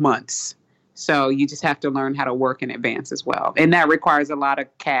like months. So you just have to learn how to work in advance as well. And that requires a lot of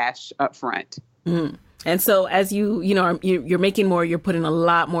cash up front. Mm. And so as you're making more, you're putting a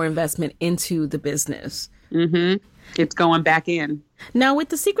lot more investment into the business. Mm-hmm. It's going back in. Now with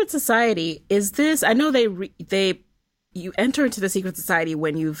the Secret Society, is this, I know you enter into the Secret Society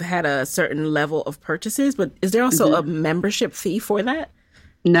when you've had a certain level of purchases, but is there also a membership fee for that?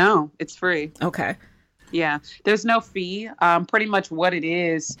 No, it's free. Okay. Yeah, there's no fee. Pretty much what it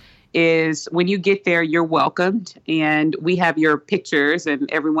is when you get there, you're welcomed, and we have your pictures,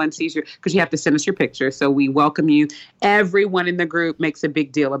 and everyone sees because you have to send us your picture. So we welcome you. Everyone in the group makes a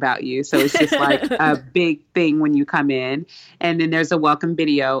big deal about you. So it's just like a big thing when you come in, and then there's a welcome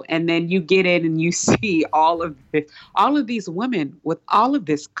video, and then you get in and you see all of these women with all of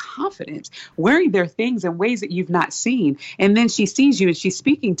this confidence wearing their things in ways that you've not seen. And then she sees you and she's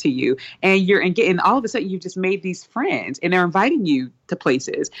speaking to you, and all of a sudden you've just made these friends, and they're inviting you to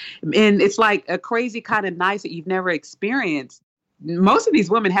places. And it's like a crazy kind of nice that you've never experienced. Most of these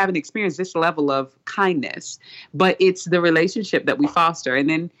women haven't experienced this level of kindness, but it's the relationship that we foster. And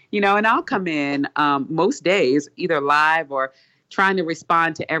then, and I'll come in most days, either live or trying to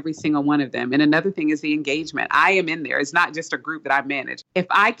respond to every single one of them. And another thing is the engagement. I am in there. It's not just a group that I manage. If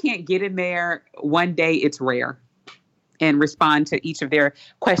I can't get in there one day, it's rare, and respond to each of their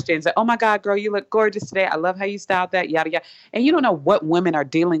questions. Oh my God, girl, you look gorgeous today. I love how you styled that, yada, yada. And you don't know what women are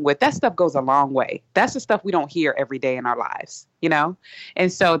dealing with. That stuff goes a long way. That's the stuff we don't hear every day in our lives,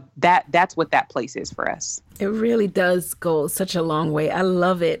 And so that's what that place is for us. It really does go such a long way. I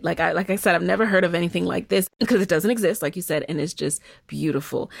love it. Like I said, I've never heard of anything like this because it doesn't exist, like you said, and it's just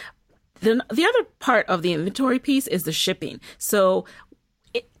beautiful. Then the other part of the inventory piece is the shipping. So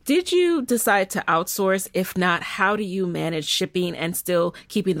did you decide to outsource? If not, how do you manage shipping and still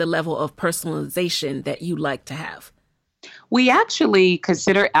keeping the level of personalization that you like to have? We actually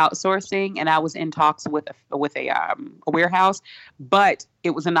consider outsourcing, and I was in talks with a warehouse, but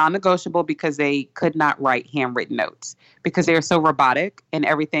it was a non-negotiable because they could not write handwritten notes because they are so robotic and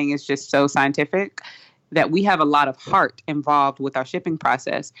everything is just so scientific that we have a lot of heart involved with our shipping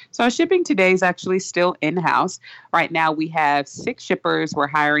process. So our shipping today is actually still in-house. Right now we have 6 shippers. We're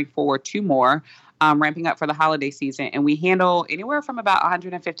hiring for 2 more, ramping up for the holiday season. And we handle anywhere from about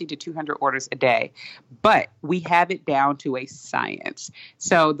 150 to 200 orders a day. But we have it down to a science.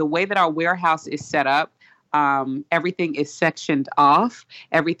 So the way that our warehouse is set up, everything is sectioned off.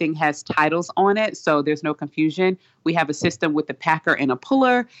 Everything has titles on it, so there's no confusion. We have a system with a packer and a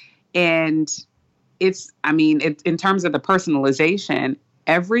puller. And in terms of the personalization,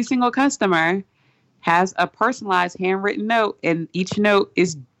 every single customer has a personalized handwritten note, and each note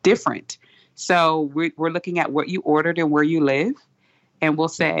is different. So we're looking at what you ordered and where you live, and we'll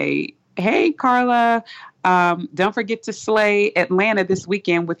say, hey, Carla, don't forget to slay Atlanta this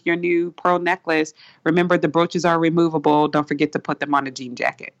weekend with your new pearl necklace. Remember, the brooches are removable. Don't forget to put them on a jean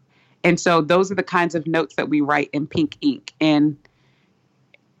jacket. And so those are the kinds of notes that we write in pink ink. And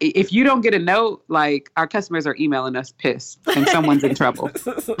if you don't get a note, like, our customers are emailing us pissed and someone's in trouble.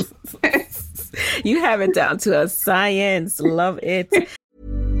 You have it down to a science. Love it.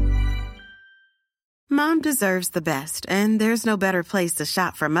 Mom deserves the best, and there's no better place to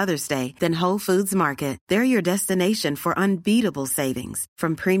shop for Mother's Day than Whole Foods Market. They're your destination for unbeatable savings,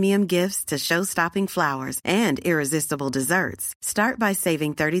 from premium gifts to show-stopping flowers and irresistible desserts. Start by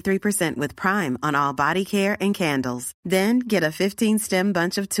saving 33% with Prime on all body care and candles. Then get a 15-stem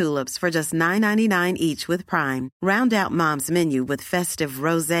bunch of tulips for just $9.99 each with Prime. Round out Mom's menu with festive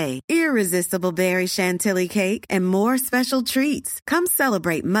rosé, irresistible berry chantilly cake, and more special treats. Come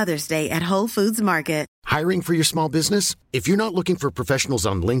celebrate Mother's Day at Whole Foods Market. Hiring for your small business? If you're not looking for professionals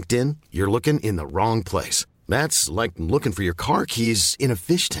on LinkedIn, you're looking in the wrong place. That's like looking for your car keys in a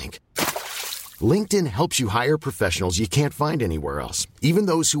fish tank. LinkedIn helps you hire professionals you can't find anywhere else, even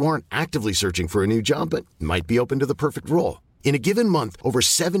those who aren't actively searching for a new job but might be open to the perfect role. In a given month, over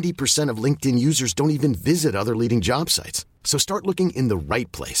 70% of LinkedIn users don't even visit other leading job sites. So start looking in the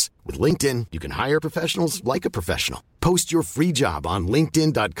right place. With LinkedIn, you can hire professionals like a professional. Post your free job on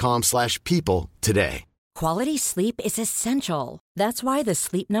linkedin.com/people today. Quality sleep is essential. That's why the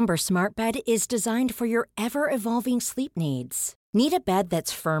Sleep Number Smart Bed is designed for your ever-evolving sleep needs. Need a bed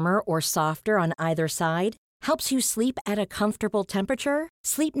that's firmer or softer on either side? Helps you sleep at a comfortable temperature?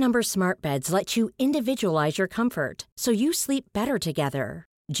 Sleep Number Smart Beds let you individualize your comfort, so you sleep better together.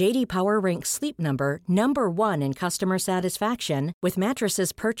 J.D. Power ranks Sleep Number number 1 in customer satisfaction with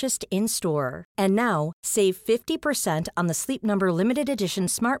mattresses purchased in-store. And now, save 50% on the Sleep Number Limited Edition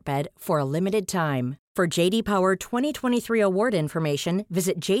Smart Bed for a limited time. For J.D. Power 2023 award information,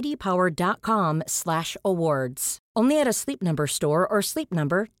 visit jdpower.com/awards. Only at a Sleep Number store or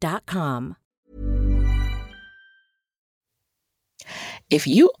sleepnumber.com. If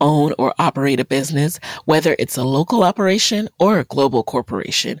you own or operate a business, whether it's a local operation or a global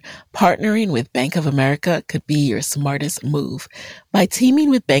corporation, partnering with Bank of America could be your smartest move. By teaming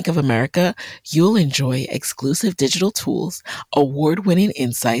with Bank of America, you'll enjoy exclusive digital tools, award-winning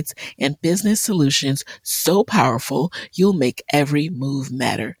insights, and business solutions so powerful you'll make every move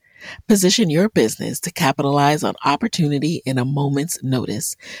matter. Position your business to capitalize on opportunity in a moment's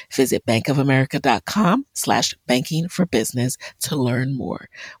notice. Visit bankofamerica.com/banking for business to learn more.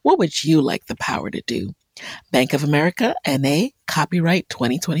 What would you like the power to do? Bank of America, N.A., copyright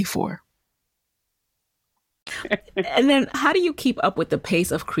 2024. And then how do you keep up with the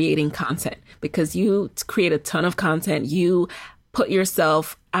pace of creating content? Because you create a ton of content. You put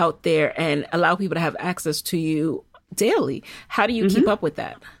yourself out there and allow people to have access to you daily. How do you keep up with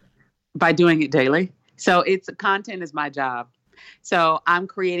that? By doing it daily. So content is my job. So I'm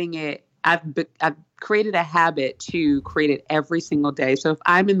creating it. I've created a habit to create it every single day. So if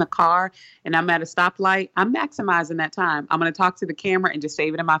I'm in the car and I'm at a stoplight, I'm maximizing that time. I'm going to talk to the camera and just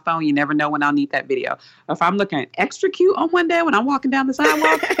save it in my phone. You never know when I'll need that video. Or if I'm looking extra cute on one day when I'm walking down the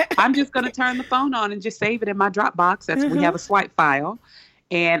sidewalk, I'm just going to turn the phone on and just save it in my Dropbox. We have a swipe file,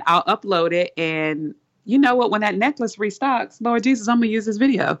 and I'll upload it. And you know what? When that necklace restocks, Lord Jesus, I'm going to use this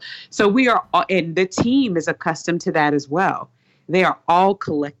video. So we are, and the team is accustomed to that as well. They are all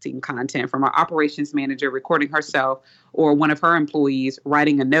collecting content, from our operations manager recording herself or one of her employees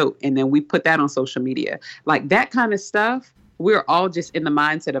writing a note, and then we put that on social media. Like that kind of stuff, we're all just in the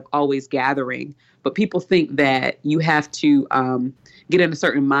mindset of always gathering. But people think that you have to get in a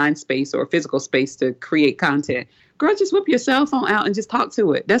certain mind space or physical space to create content. Girl, just whip your cell phone out and just talk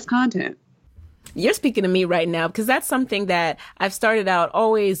to it. That's content. You're speaking to me right now, because that's something that I've started out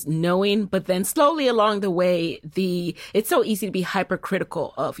always knowing, but then slowly along the way, it's so easy to be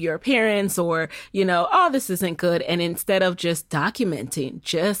hypercritical of your appearance or, oh, this isn't good. And instead of just documenting,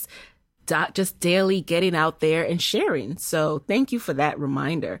 just daily getting out there and sharing. So thank you for that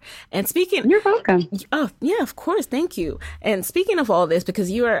reminder. And You're welcome. Oh, yeah, of course. Thank you. And speaking of all this, because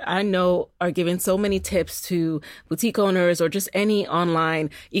I know are giving so many tips to boutique owners or just any online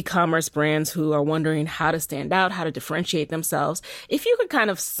e-commerce brands who are wondering how to stand out, how to differentiate themselves. If you could kind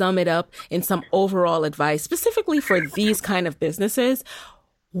of sum it up in some overall advice, specifically for these kind of businesses,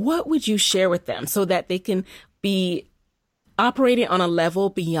 what would you share with them so that they can be operating on a level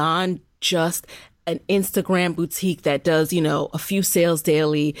beyond just an Instagram boutique that does, a few sales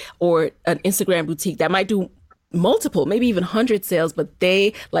daily, or an Instagram boutique that might do multiple, maybe even 100 sales, but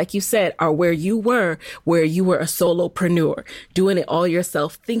they, like you said, are where you were a solopreneur, doing it all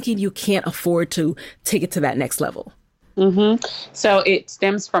yourself, thinking you can't afford to take it to that next level. Mm-hmm. So it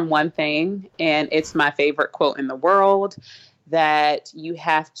stems from one thing, and it's my favorite quote in the world, that you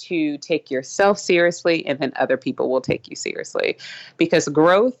have to take yourself seriously, and then other people will take you seriously, because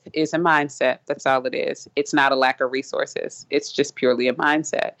growth is a mindset. That's all it is. It's not a lack of resources. It's just purely a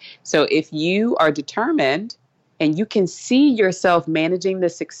mindset. So if you are determined and you can see yourself managing the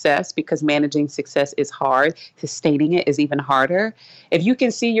success, because managing success is hard. Sustaining it is even harder. If you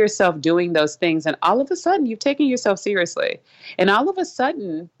can see yourself doing those things, and all of a sudden you've taken yourself seriously, and all of a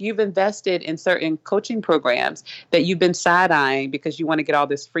sudden you've invested in certain coaching programs that you've been side-eyeing because you want to get all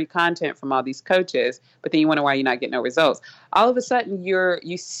this free content from all these coaches, but then you wonder why you're not getting no results. All of a sudden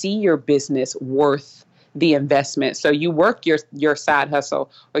you see your business worth the investment. So you work your side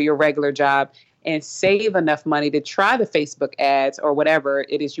hustle or your regular job and save enough money to try the Facebook ads or whatever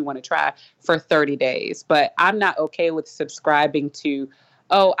it is you want to try for 30 days. But I'm not okay with subscribing to,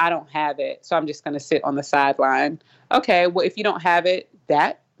 oh, I don't have it, so I'm just going to sit on the sideline. Okay, well, if you don't have it,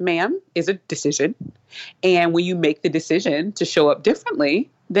 that, ma'am, is a decision. And when you make the decision to show up differently,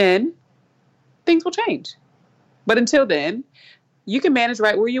 then things will change. But until then, you can manage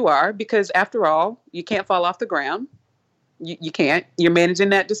right where you are, because after all, you can't fall off the ground. You can't. You're managing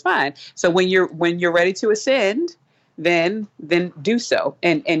that just fine. So when you're ready to ascend, then do so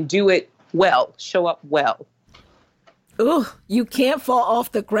and do it well. Show up well. Oh, you can't fall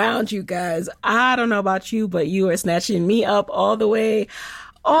off the ground, you guys. I don't know about you, but you are snatching me up all the way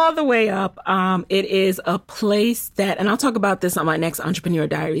up. It is a place that, and I'll talk about this on my next Entrepreneur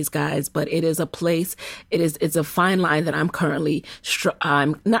Diaries, guys, but it is a place, it's a fine line that I'm currently,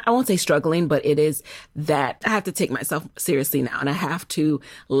 I won't say struggling, but it is that I have to take myself seriously now, and I have to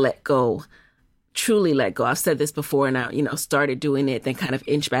let go. Truly let go. I've said this before, and I, started doing it, then kind of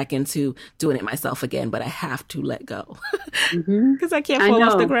inch back into doing it myself again, but I have to let go because I can't fall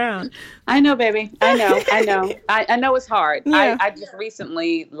off the ground. I know, baby. I know. I know it's hard. Yeah. I just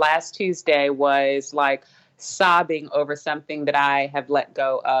recently, last Tuesday, was like sobbing over something that I have let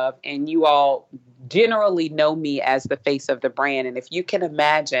go of. And you all generally know me as the face of the brand. And if you can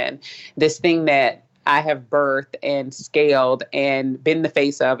imagine this thing that I have birthed and scaled and been the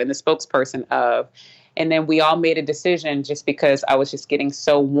face of and the spokesperson of. And then we all made a decision, just because I was just getting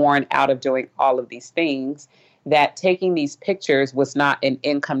so worn out of doing all of these things, that taking these pictures was not an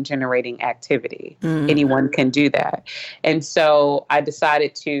income generating activity. Anyone can do that. And so I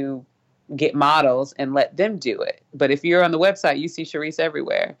decided to get models and let them do it. But if you're on the website, you see Charis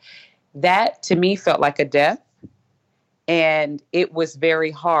everywhere. That to me felt like a death. And it was very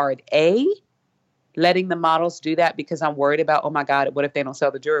hard. Letting the models do that, because I'm worried about, oh my God, what if they don't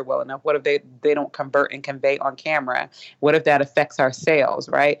sell the jewelry well enough? What if they don't convert and convey on camera? What if that affects our sales,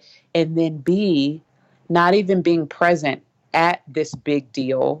 right? And then B, not even being present at this big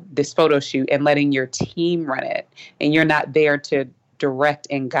deal, this photo shoot, and letting your team run it. And you're not there to direct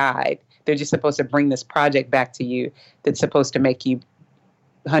and guide. They're just supposed to bring this project back to you that's supposed to make you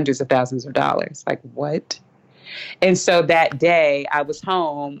hundreds of thousands of dollars. Like, what? And so that day I was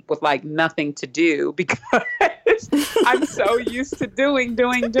home with like nothing to do, because I'm so used to doing.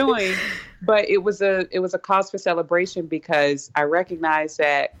 But it was a cause for celebration, because I recognized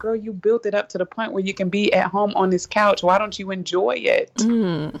that, girl, you built it up to the point where you can be at home on this couch. Why don't you enjoy it?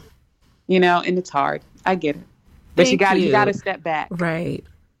 And it's hard. I get it. But you got to step back. Right.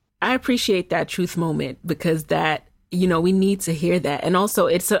 I appreciate that truth moment, because that, we need to hear that. And also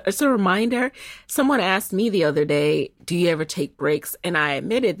it's a reminder. Someone asked me the other day, do you ever take breaks? And I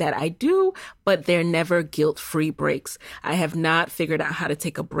admitted that I do, but they're never guilt-free breaks. I have not figured out how to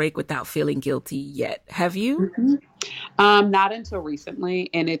take a break without feeling guilty yet. Have you? Not until recently.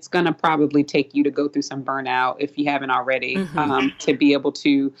 And it's going to probably take you to go through some burnout, if you haven't already, to be able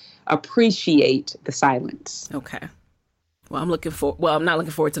to appreciate the silence. Okay. Well, I'm not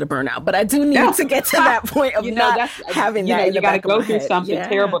looking forward to the burnout, but I do need to get to that point of not having that. You got to go through something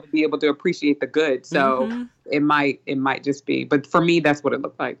terrible to be able to appreciate the good. So it might just be, but for me, that's what it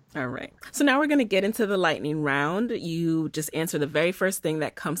looked like. All right. So now we're going to get into the lightning round. You just answer the very first thing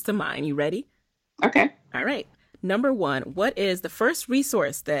that comes to mind. You ready? Okay. All right. Number 1, what is the first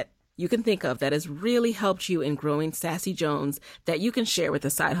resource that you can think of that has really helped you in growing Sassy Jones that you can share with the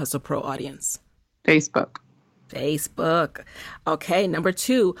Side Hustle Pro audience? Facebook. Okay. Number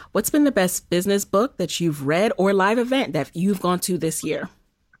 2, what's been the best business book that you've read or live event that you've gone to this year?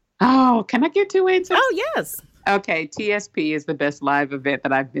 Oh, can I get 2 answers? Oh, yes. Okay. TSP is the best live event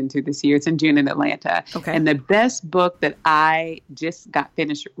that I've been to this year. It's in June in Atlanta. Okay. And the best book that I just got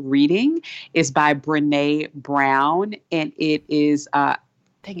finished reading is by Brene Brown. And it is,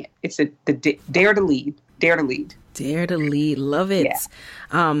 it's the Dare to Lead. Dare to Lead. Dare to Lead. Love it.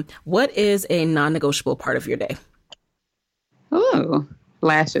 Yeah. What is a non-negotiable part of your day? Ooh,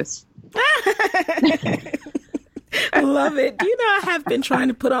 lashes. Love it. I have been trying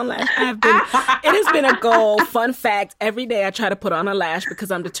to put on lashes. It has been a goal. Fun fact, every day I try to put on a lash because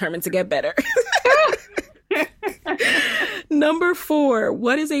I'm determined to get better. Number 4,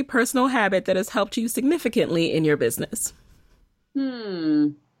 what is a personal habit that has helped you significantly in your business?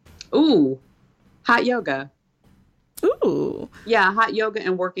 Ooh, hot yoga. Ooh. Yeah, hot yoga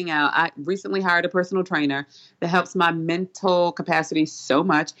and working out. I recently hired a personal trainer that helps my mental capacity so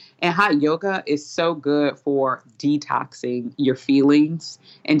much. And hot yoga is so good for detoxing your feelings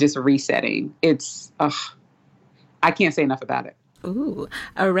and just resetting. It's, I can't say enough about it. Ooh.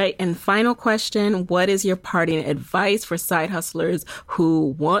 All right. And final question. What is your parting advice for side hustlers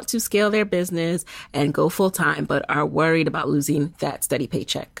who want to scale their business and go full time, but are worried about losing that steady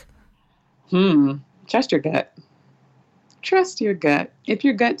paycheck? Trust your gut. Trust your gut. If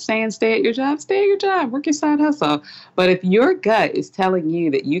your gut's saying stay at your job, stay at your job. Work your side hustle. But if your gut is telling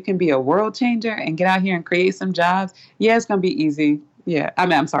you that you can be a world changer and get out here and create some jobs, yeah, it's going to be easy. Yeah,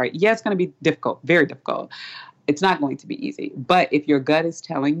 I'm sorry. Yeah, it's going to be difficult, very difficult. It's not going to be easy. But if your gut is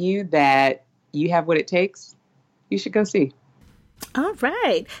telling you that you have what it takes, you should go see. All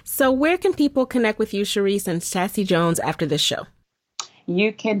right. So where can people connect with you, Charis and Sassy Jones, after this show?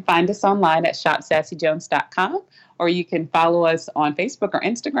 You can find us online at shopsassyjones.com, or you can follow us on Facebook or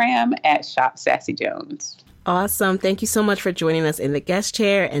Instagram at Shop Sassy Jones. Awesome. Thank you so much for joining us in the guest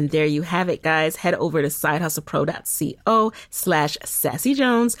chair. And there you have it, guys. Head over to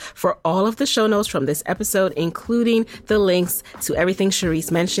sidehustlepro.co/SassyJones for all of the show notes from this episode, including the links to everything Charis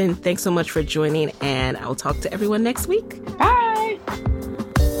mentioned. Thanks so much for joining, and I'll talk to everyone next week. Bye.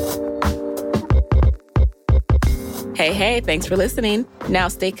 Hey, thanks for listening. Now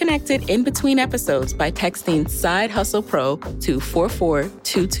stay connected in between episodes by texting Side Hustle Pro to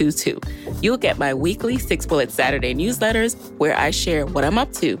 44222. You'll get my weekly 6-bullet Saturday newsletters where I share what I'm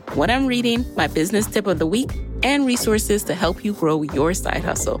up to, what I'm reading, my business tip of the week, and resources to help you grow your side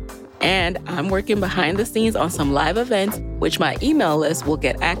hustle. And I'm working behind the scenes on some live events, which my email list will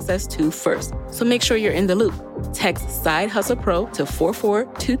get access to first. So make sure you're in the loop. Text Side Hustle Pro to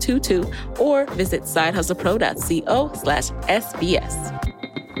 44222 or visit sidehustlepro.co/SBS.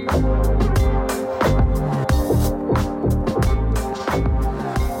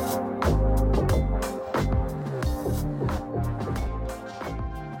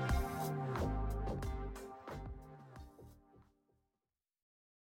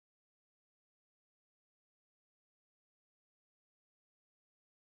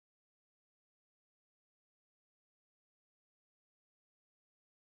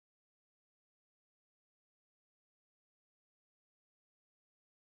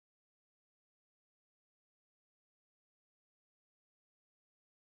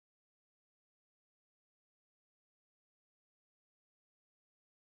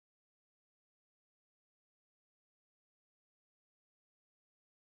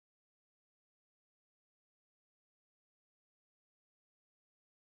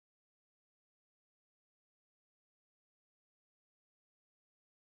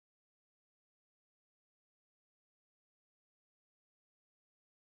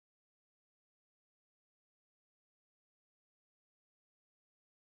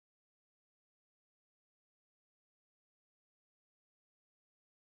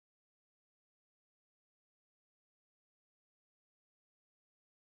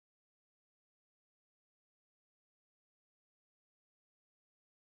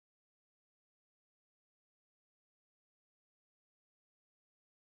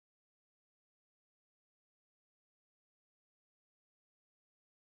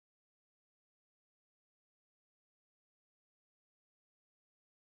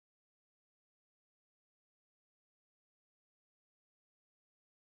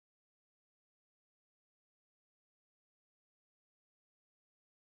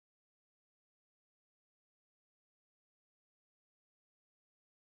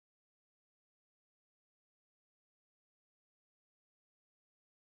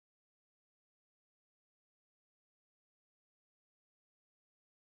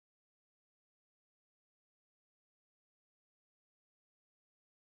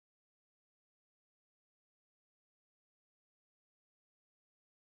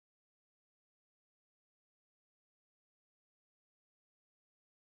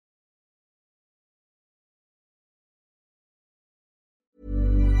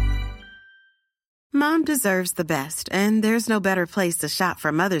 Mom deserves the best, and there's no better place to shop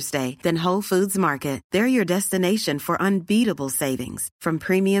for Mother's Day than Whole Foods Market. They're your destination for unbeatable savings, from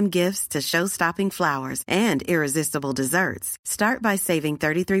premium gifts to show-stopping flowers and irresistible desserts. Start by saving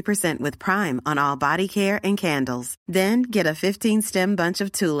 33% with Prime on all body care and candles. Then get a 15-stem bunch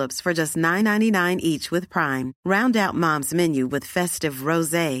of tulips for just $9.99 each with Prime. Round out Mom's menu with festive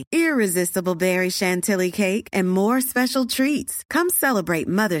rosé, irresistible berry chantilly cake, and more special treats. Come celebrate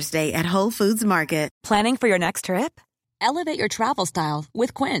Mother's Day at Whole Foods Market. Planning for your next trip? Elevate your travel style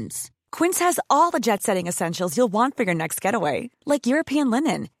with Quince. Quince has all the jet-setting essentials you'll want for your next getaway, like European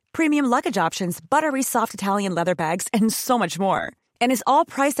linen, premium luggage options, buttery soft Italian leather bags, and so much more. And is all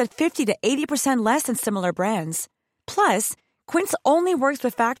priced at 50 to 80% less than similar brands. Plus, Quince only works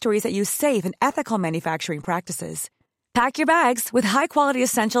with factories that use safe and ethical manufacturing practices. Pack your bags with high-quality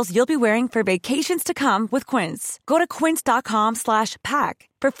essentials you'll be wearing for vacations to come with Quince. Go to quince.com/pack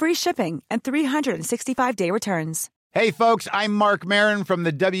for free shipping and 365-day returns. Hey, folks, I'm Mark Maron from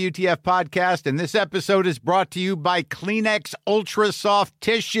the WTF Podcast, and this episode is brought to you by Kleenex Ultra Soft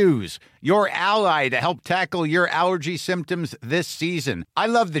Tissues, your ally to help tackle your allergy symptoms this season. I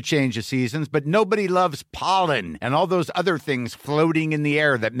love the change of seasons, but nobody loves pollen and all those other things floating in the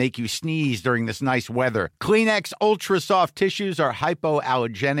air that make you sneeze during this nice weather. Kleenex Ultra Soft Tissues are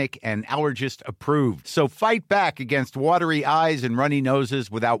hypoallergenic and allergist approved, so fight back against watery eyes and runny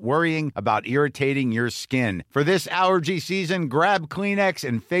noses without worrying about irritating your skin. For this allergy season, grab Kleenex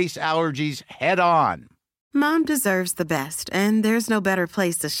and face allergies head on. Mom deserves the best, and there's no better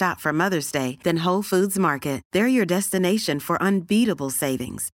place to shop for Mother's Day than Whole Foods Market. They're your destination for unbeatable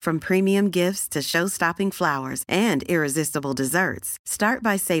savings, from premium gifts to show-stopping flowers and irresistible desserts. Start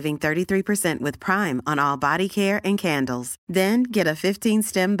by saving 33% with Prime on all body care and candles. Then get a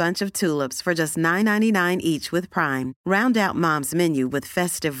 15-stem bunch of tulips for just $9.99 each with Prime. Round out Mom's menu with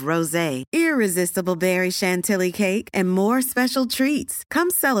festive rosé, irresistible berry chantilly cake, and more special treats. Come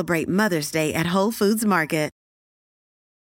celebrate Mother's Day at Whole Foods Market.